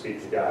hearts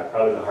speak to God.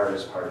 Probably the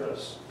hardest part of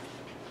this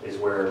is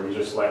where we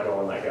just let go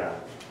and let God.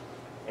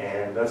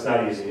 And that's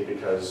not easy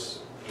because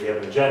we have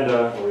an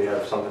agenda, or we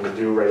have something to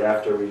do right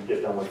after we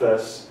get done with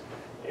this.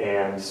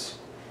 And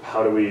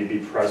how do we be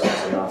present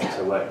enough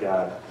to let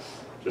God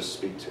just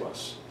speak to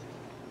us?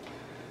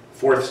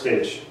 Fourth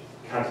stage,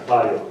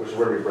 Contemplatio, which is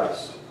where we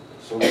rest.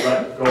 So we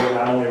let go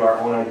not only of our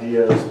own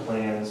ideas,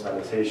 plans,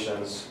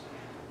 meditations,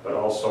 but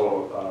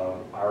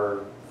also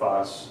our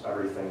thoughts,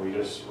 everything. We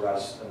just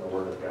rest in the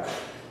Word of God.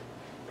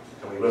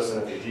 And we listen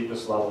at the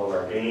deepest level of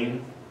our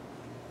being.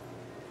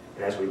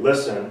 And as we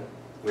listen,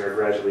 we are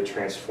gradually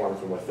transformed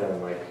from within.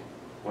 Like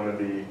one of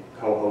the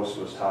co-hosts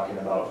was talking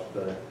about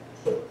the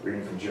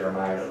reading from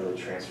Jeremiah that really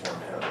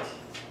transformed him.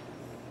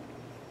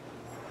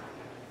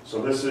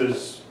 So this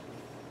is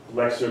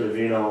Lectio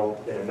Divina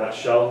in a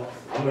nutshell.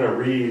 I'm going to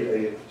read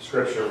a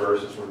scripture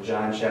verse. It's from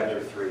John chapter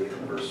 3,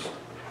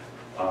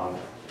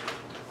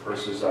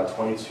 verses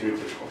 22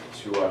 to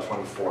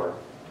 24.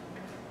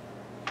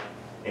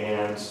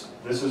 And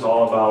this is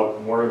all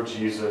about more of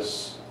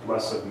Jesus,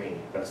 less of me.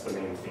 That's the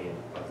main theme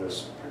of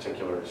this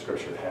particular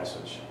scripture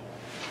passage.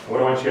 And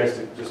what I want you guys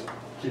to just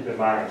keep in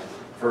mind,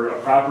 for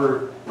a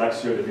proper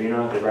Lectio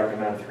Divina, they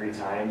recommend 3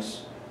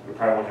 times. We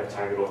probably won't have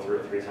time to go through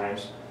it 3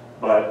 times,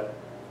 but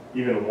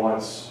even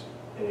once,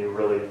 and you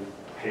really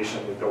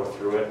patiently go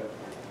through it,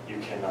 you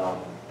can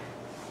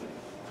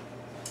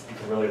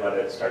really let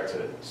it start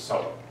to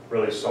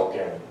really soak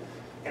in.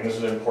 And this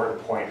is an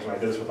important point, because when I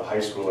did this with the high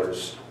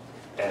schoolers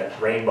at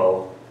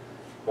Rainbow,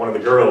 one of the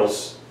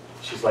girls,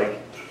 she's like,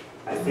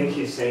 I think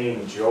he's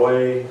saying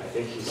joy, I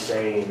think he's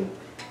saying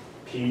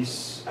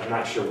peace, I'm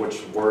not sure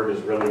which word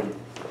is really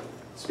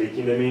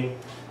speaking to me,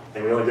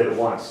 and we only did it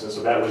once, and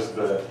so that was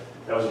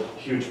a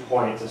huge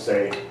point to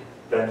say,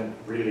 then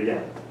read it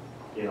again,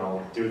 you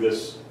know, do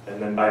this,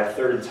 and then by a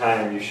 3rd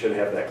time you should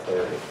have that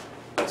clarity.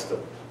 That's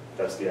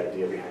the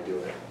idea behind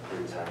doing it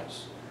 3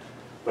 times.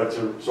 But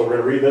so we're going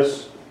to read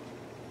this,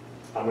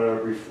 and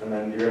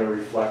then you're going to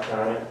reflect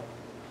on it.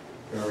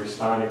 You're going to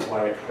respond in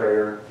quiet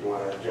prayer. If you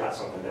want to jot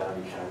something down,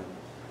 you can.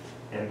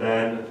 And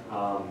then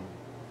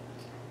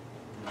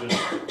just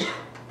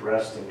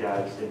rest in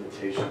God's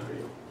invitation for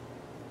you.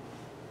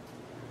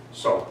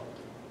 So,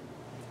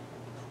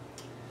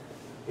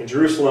 in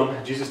Jerusalem,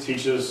 Jesus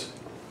teaches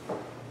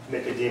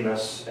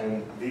Nicodemus,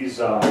 and this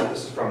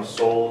is from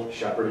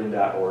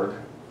soulshepherding.org.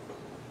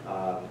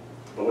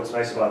 But what's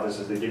nice about this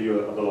is they give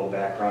you a little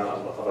background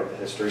of like the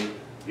history.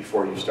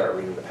 before you start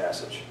reading the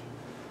passage.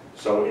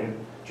 So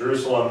in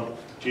Jerusalem,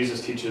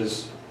 Jesus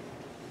teaches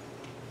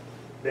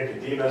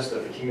Nicodemus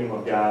that the kingdom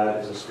of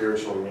God is a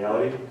spiritual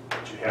reality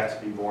that you have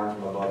to be born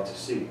from above to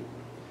see.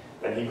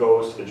 Then he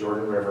goes to the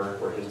Jordan River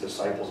where his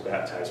disciples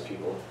baptize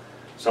people.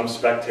 Some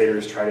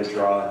spectators try to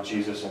draw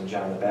Jesus and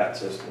John the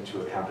Baptist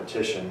into a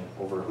competition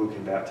over who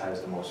can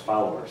baptize the most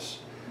followers.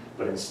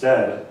 But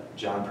instead,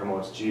 John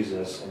promotes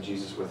Jesus and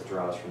Jesus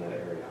withdraws from that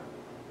area.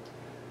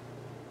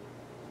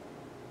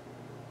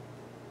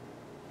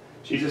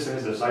 Jesus and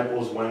his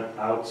disciples went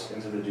out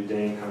into the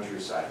Judean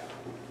countryside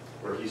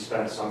where he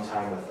spent some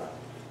time with them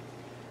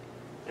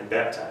and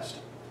baptized.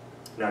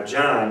 Now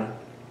John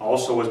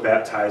also was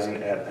baptizing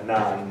at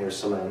Anan near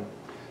Salim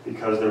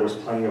because there was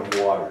plenty of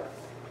water,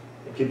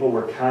 and people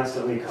were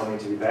constantly coming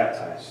to be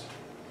baptized.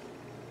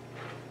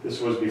 This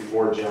was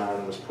before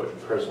John was put in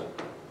prison.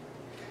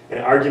 An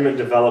argument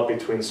developed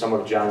between some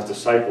of John's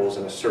disciples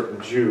and a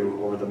certain Jew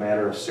over the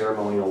matter of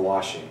ceremonial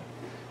washing.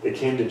 They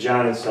came to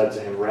John and said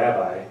to him,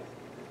 "Rabbi,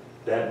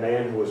 that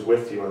man who was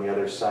with you on the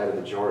other side of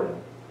the Jordan,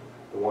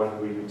 the one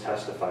who you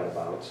testified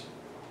about,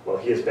 well,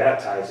 he is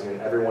baptizing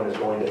and everyone is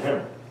going to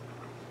him."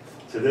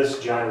 To this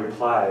John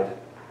replied,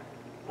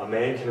 "A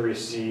man can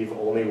receive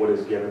only what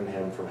is given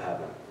him from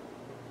heaven.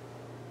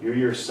 You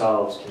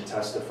yourselves can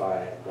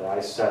testify that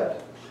I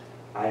said,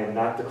 I am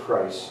not the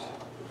Christ,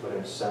 but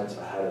am sent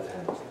ahead of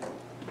him.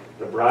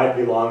 The bride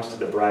belongs to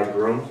the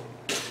bridegroom.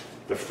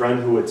 The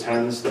friend who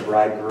attends the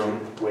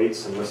bridegroom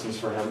waits and listens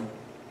for him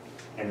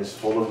and is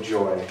full of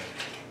joy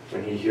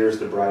when he hears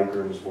the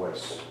bridegroom's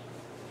voice.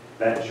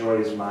 That joy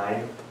is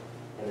mine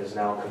and is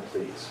now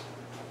complete.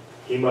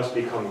 He must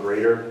become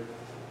greater,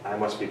 I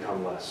must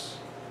become less.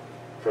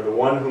 For the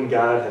one whom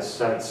God has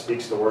sent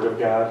speaks the word of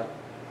God,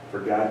 for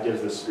God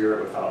gives the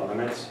Spirit without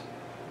limit.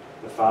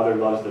 The Father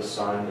loves the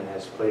Son and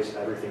has placed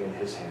everything in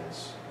his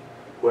hands.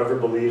 Whoever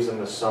believes in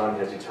the Son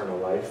has eternal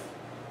life,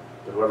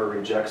 but whoever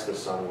rejects the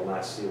Son will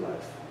not see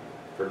life,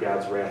 for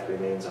God's wrath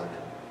remains on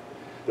him."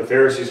 The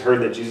Pharisees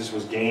heard that Jesus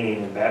was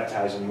gaining and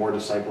baptizing more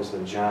disciples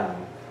than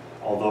John,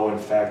 although in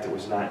fact it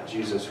was not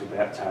Jesus who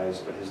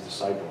baptized, but his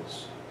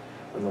disciples.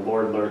 When the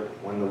Lord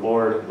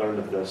learned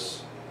of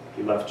this,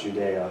 he left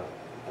Judea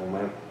and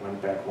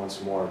went back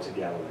once more to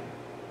Galilee.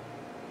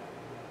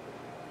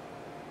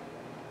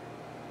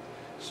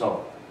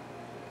 So,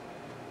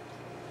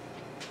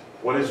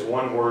 what is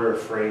one word or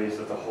phrase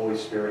that the Holy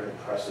Spirit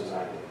impresses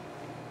on you?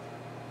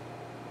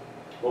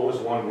 What was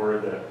one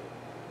word that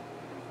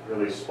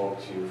really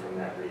spoke to you from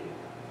that reading?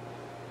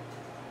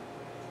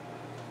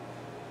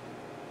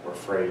 Or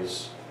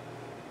phrase?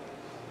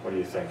 What do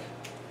you think?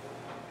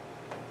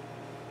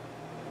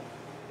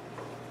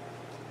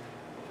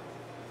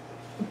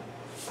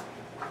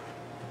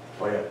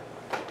 Oh yeah.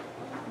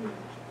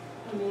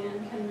 A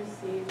man can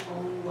receive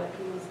only what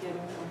he was given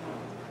from heaven.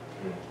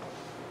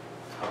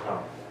 How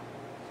come?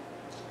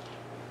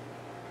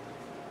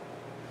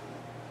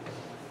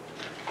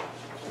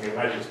 I mean, it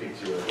might just speak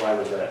to you. Why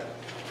was that?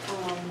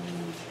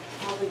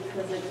 Probably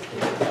because I just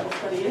did Bible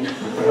study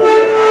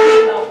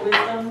about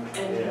wisdom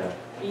and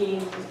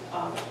being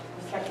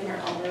respecting our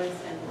elders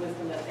and the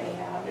wisdom that they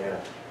have.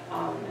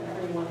 And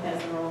everyone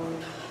has their own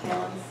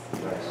talents,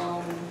 their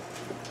own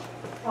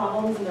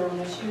problems and their own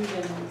issues,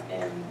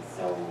 and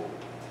so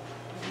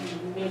you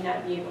may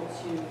not be able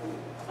to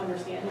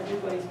understand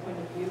everybody's point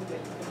of view, but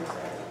you can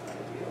respect their point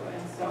of view.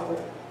 And so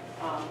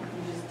you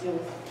just deal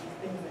with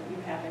things that you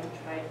haven't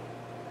tried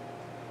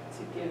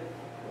to give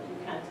what you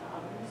can to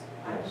others.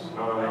 I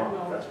don't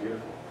know. That's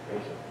beautiful.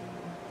 Thank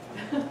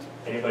you.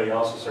 Anybody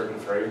else a certain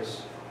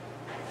phrase?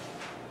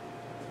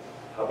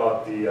 How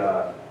about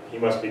the he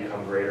must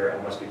become greater, I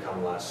must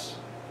become less?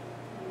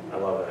 I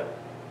love that.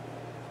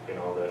 You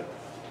know, that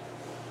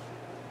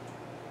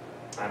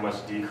I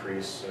must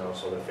decrease, you know,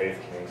 so the faith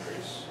can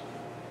increase.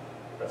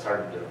 That's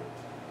hard to do.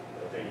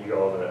 The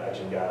ego, the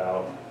edging God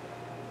out,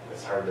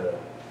 it's hard to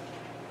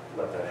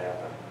let that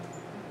happen.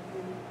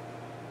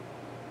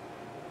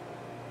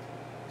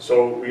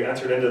 So we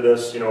entered into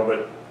this, you know,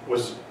 but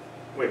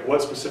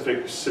what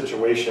specific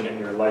situation in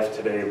your life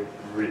today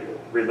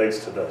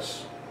relates to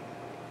this?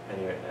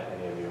 Any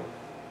of you?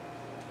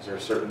 Is there a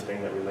certain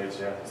thing that relates?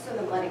 Yeah. So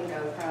the letting go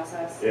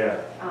process.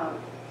 Yeah.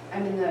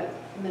 I'm in the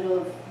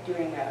middle of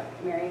doing a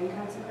Marian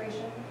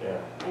consecration.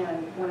 Yeah.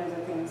 And one of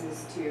the things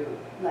is to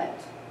let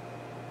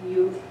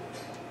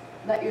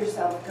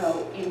yourself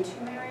go into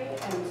Mary,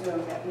 and so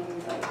that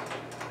means like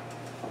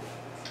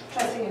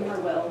trusting in her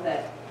will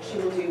that she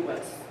will do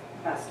what's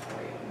best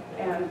for you.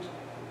 And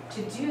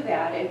to do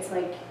that, it's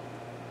like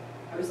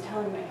I was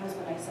telling my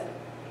husband, I said,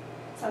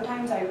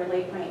 sometimes I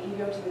relate my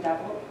ego to the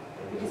devil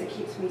because it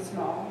keeps me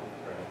small,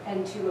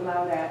 and to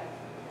allow that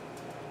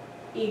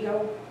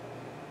ego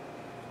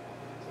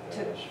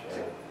to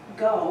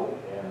go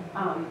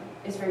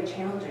is very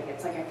challenging.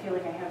 It's like I feel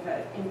like I have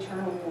an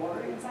internal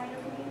war inside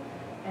of me,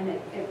 and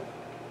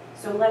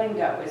so letting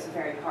go is a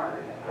very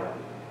hard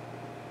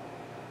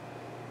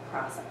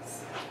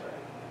process.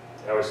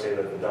 I always say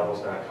that the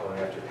devil's not coming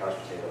after couch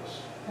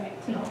potatoes. Right.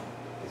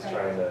 He's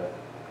trying to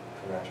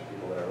come after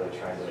people that are really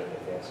trying to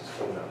advance His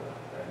kingdom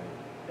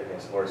and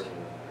advance the Lord's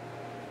kingdom.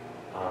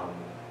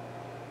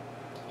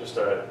 Just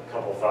a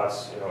couple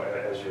thoughts,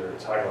 as you're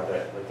talking about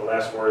that. Like the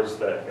last words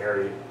that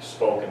Mary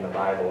spoke in the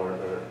Bible, or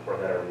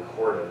that are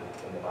recorded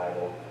in the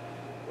Bible,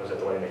 was at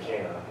the wedding of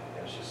Cana,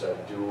 and she said,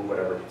 "Do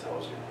whatever He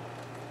tells you."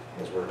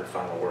 Those were her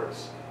final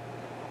words.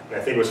 And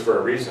I think it was for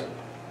a reason,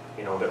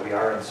 that we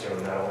are in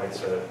tune not only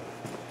to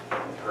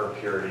her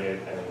purity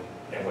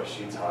and what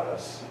she taught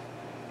us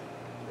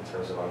in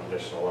terms of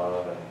unconditional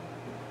love and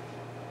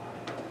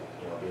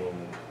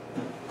being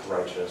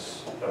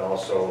righteous, but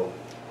also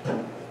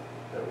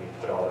that we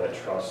put all that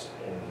trust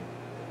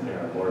in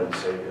our Lord and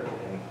Savior.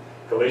 And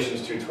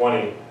Galatians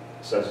 2:20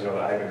 says, that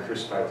I have been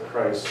crucified with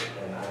Christ,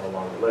 and I no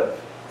longer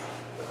live,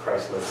 but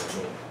Christ lives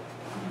in me.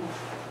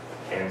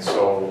 And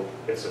so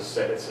it's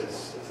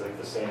like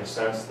the same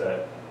sense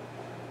that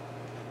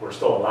we're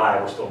still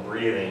alive, we're still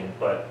breathing,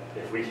 but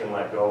if we can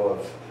let go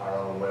of our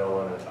own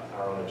will and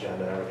our own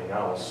agenda and everything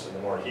else, and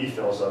the more He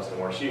fills us, the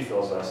more she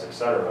fills us,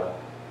 etc.,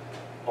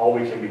 all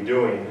we can be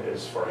doing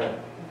is for Him.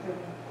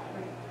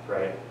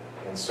 Right?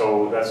 And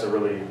so that's a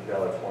really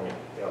valid point.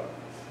 Yep.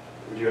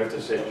 Would you have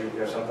to say, do you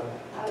have something?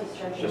 I was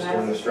stretching. Just I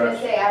doing the was just going to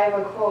stretch? say, I have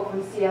a quote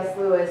from C.S.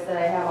 Lewis that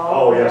I have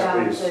all Oh, yes,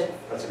 around. please.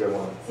 That's a good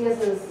one. C.S.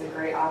 Lewis is a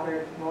great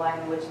author, The Lion,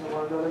 the Witch, and the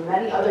Wardrobe, and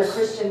many other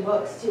Christian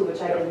books too,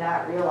 which I did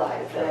not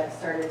realize that I've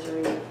started to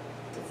read.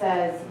 It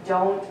says,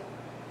 "Don't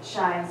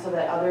shine so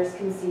that others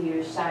can see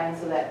you, shine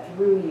so that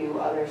through you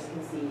others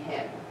can see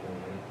Him."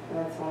 And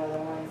that's one of the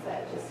ones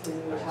that just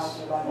when we were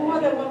talking about Well,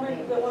 that. that one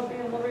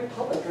being One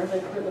Republic, or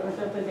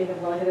something they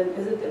have like,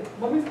 is it the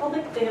One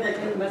Republic? They have like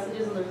hidden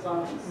messages in their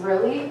songs.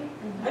 Really?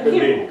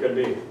 Could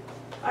be.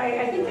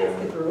 I think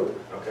that's the group.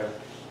 Okay.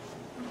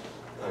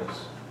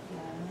 Nice.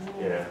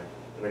 Yeah.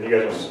 And then you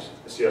guys know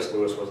C.S.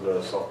 Lewis was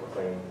the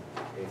self-proclaimed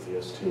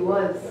atheist too. He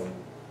was. And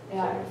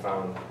Yeah. he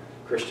found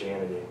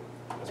Christianity.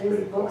 That's His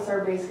pretty cool. books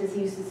are based, because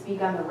he used to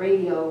speak on the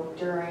radio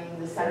during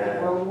the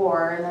Second World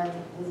War, and then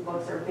his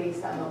books are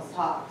based on those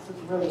talks. It's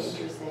really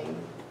interesting.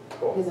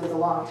 Cool. Because it was a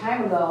long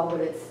time ago,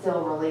 but it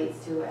still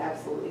relates to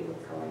absolutely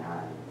what's going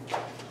on.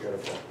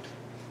 Beautiful.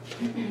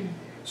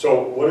 So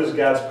what is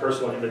God's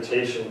personal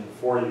invitation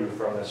for you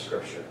from this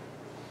scripture?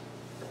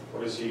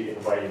 What is He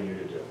inviting you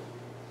to do?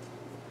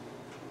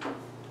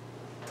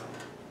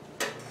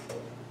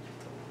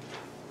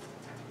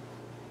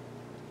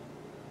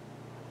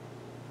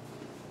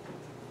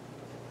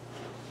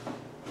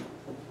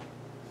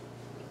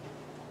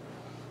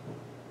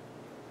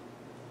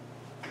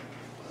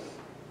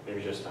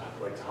 Maybe just to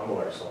humble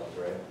ourselves,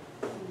 right?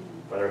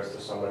 Whether it's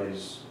to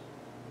somebody's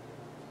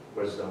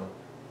wisdom,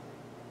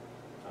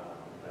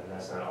 and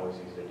that's not always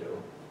easy to do,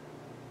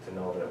 to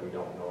know that we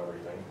don't know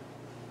everything,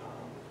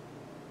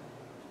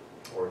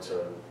 or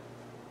to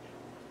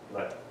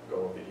let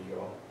go of the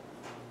ego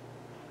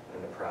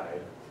and the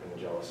pride and the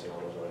jealousy and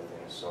all those other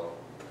things. So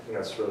I think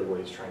that's really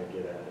what He's trying to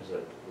get at, is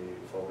that we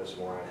focus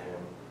more on Him,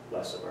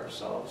 less of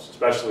ourselves,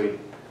 especially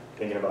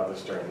thinking about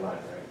this during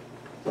Lent,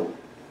 right?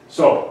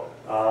 So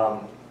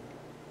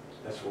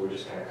that's what we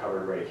just kind of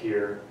covered right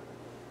here.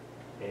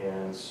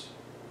 And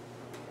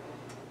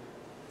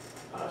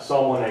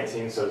Psalm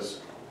 119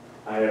 says,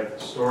 "I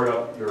have stored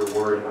up your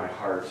word in my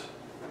heart,"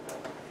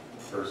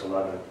 verse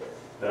 11,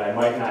 "that I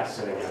might not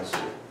sin against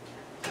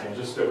you." And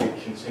just that we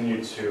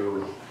continue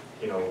to,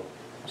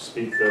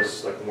 speak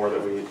this, like the more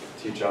that we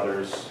teach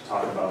others,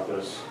 talk about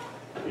this,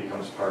 it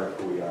becomes part of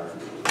who we are.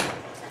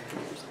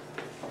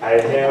 I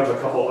have a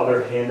couple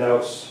other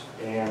handouts,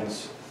 and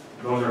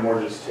those are more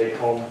just take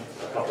home,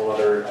 a couple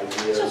other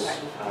ideas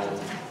on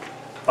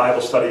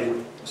Bible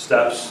study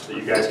steps that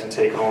you guys can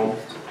take home,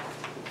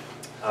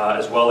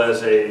 as well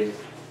as a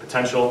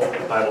potential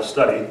Bible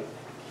study.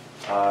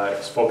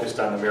 It's focused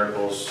on the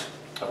miracles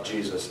of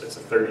Jesus. It's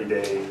a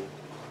 30-day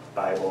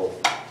Bible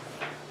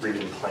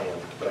reading plan,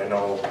 but I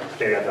know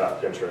they got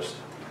off Pinterest,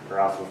 or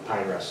off of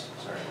Pine Rest,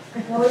 sorry.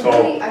 No, it's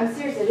really, I'm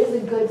serious, it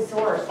is a good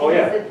source. Oh,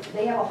 yeah. Because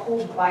they have a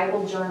whole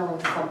Bible journaling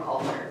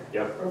subculture.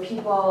 Yep. Where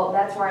people,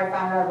 that's where I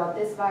found out about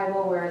this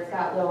Bible, where it's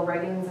got little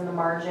writings in the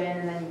margin,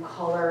 and then you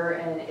color,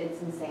 and it's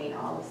insane,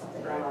 all the stuff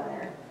they got on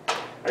there.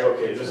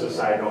 Okay, just a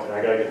side note, and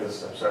I gotta get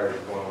this, I'm sorry for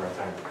going over my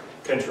time.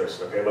 Pinterest,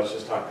 okay, let's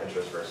just talk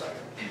Pinterest for a second.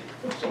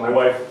 So my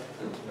wife,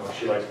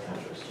 she likes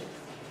Pinterest.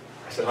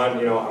 I said, "Hon,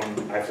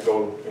 I have to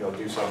go,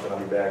 do something. I'll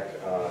be back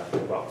in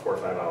about 4 or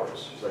 5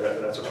 hours." She's like,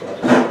 "That's okay. I'll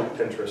just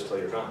Pinterest till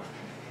you're gone."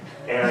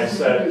 And I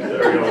said,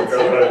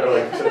 or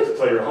like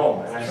till you're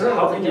home. And I said,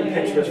 "How can you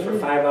Pinterest for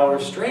 5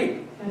 hours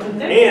straight?"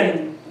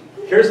 And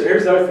here's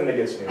the other thing that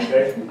gets me.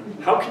 Okay,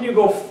 how can you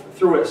go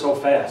through it so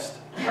fast?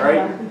 All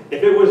right.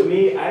 If it was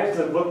me, I have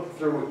to look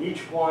through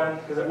each one,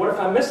 because what if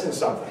I'm missing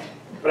something?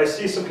 But I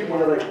see some people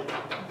that are like,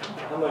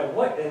 I'm like,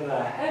 what in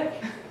the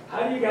heck?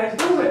 How do you guys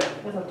do it?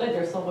 Because I think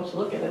there's so much to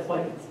look at, that's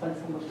why you spend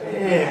so much time.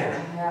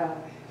 Yeah.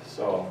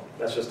 So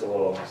that's just a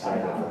little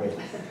side note for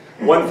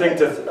me. One thing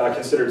to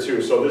consider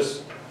too, so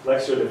this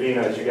Lectio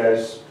Divina, as you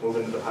guys move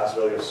into the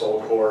possibility of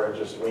soul core and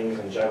just wings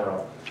in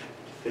general,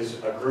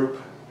 is a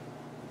group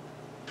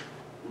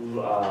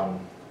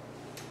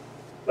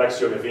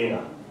Lectio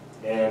Divina.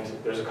 And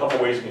there's a couple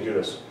ways you can do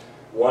this.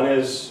 One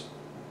is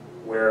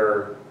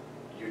where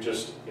you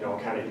just,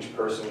 kind of each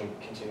person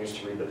continues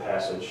to read the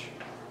passage,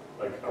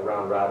 like a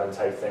round robin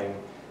type thing,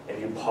 and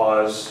you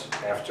pause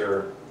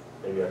after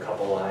maybe a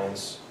couple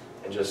lines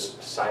and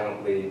just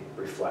silently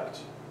reflect.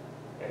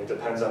 And it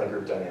depends on the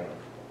group dynamic.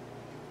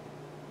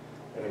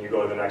 And then you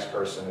go to the next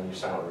person and you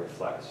silently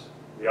reflect.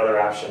 The other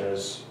option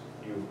is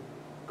you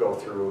go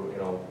through,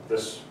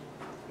 this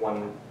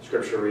one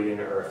scripture reading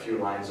or a few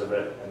lines of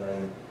it, and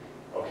then,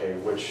 okay,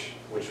 which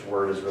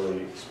word is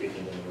really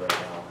speaking to me right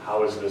now?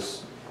 How is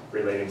this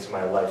relating to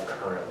my life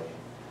currently?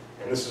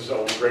 And this is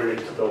a great way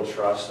to build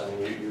trust. I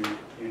mean,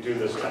 you do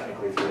this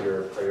technically through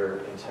your prayer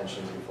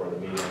intentions before the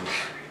meetings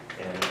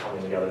and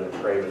coming together to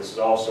pray, but this is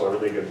also a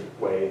really good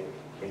way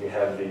when you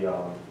have the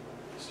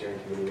steering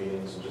committee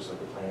meetings and just like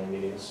the planning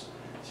meetings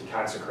to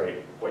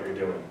consecrate what you're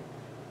doing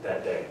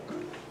that day.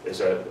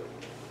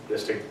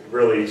 Is to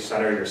really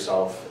center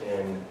yourself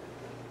in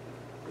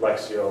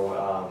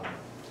Lectio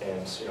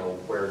and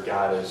where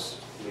God is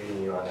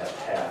leading you on that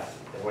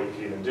path. And what you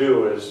can even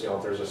do is,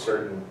 if there's a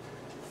certain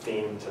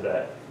theme to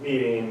that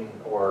meeting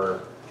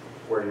or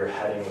where you're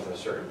heading with a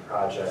certain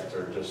project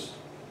or just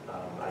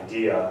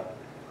idea,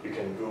 you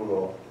can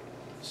Google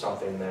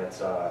something that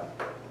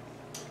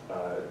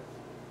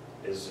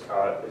is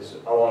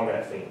along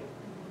that theme,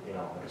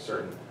 like a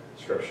certain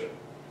scripture.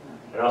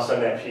 And I'll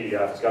send that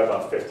PDF. It's got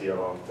about 50 of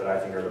them that I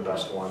think are the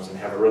best ones and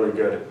have a really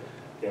good,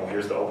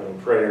 here's the opening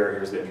prayer,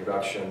 here's the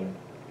introduction,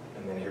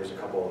 and then here's a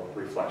couple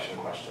reflection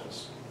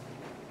questions.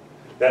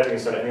 That being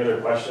said, any other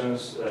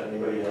questions that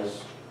anybody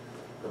has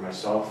for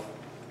myself?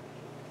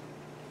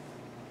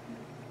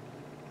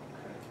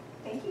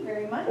 Thank you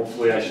very much.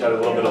 Hopefully I shed a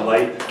little bit of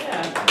light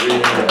reading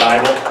the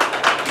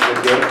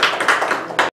Bible. Good.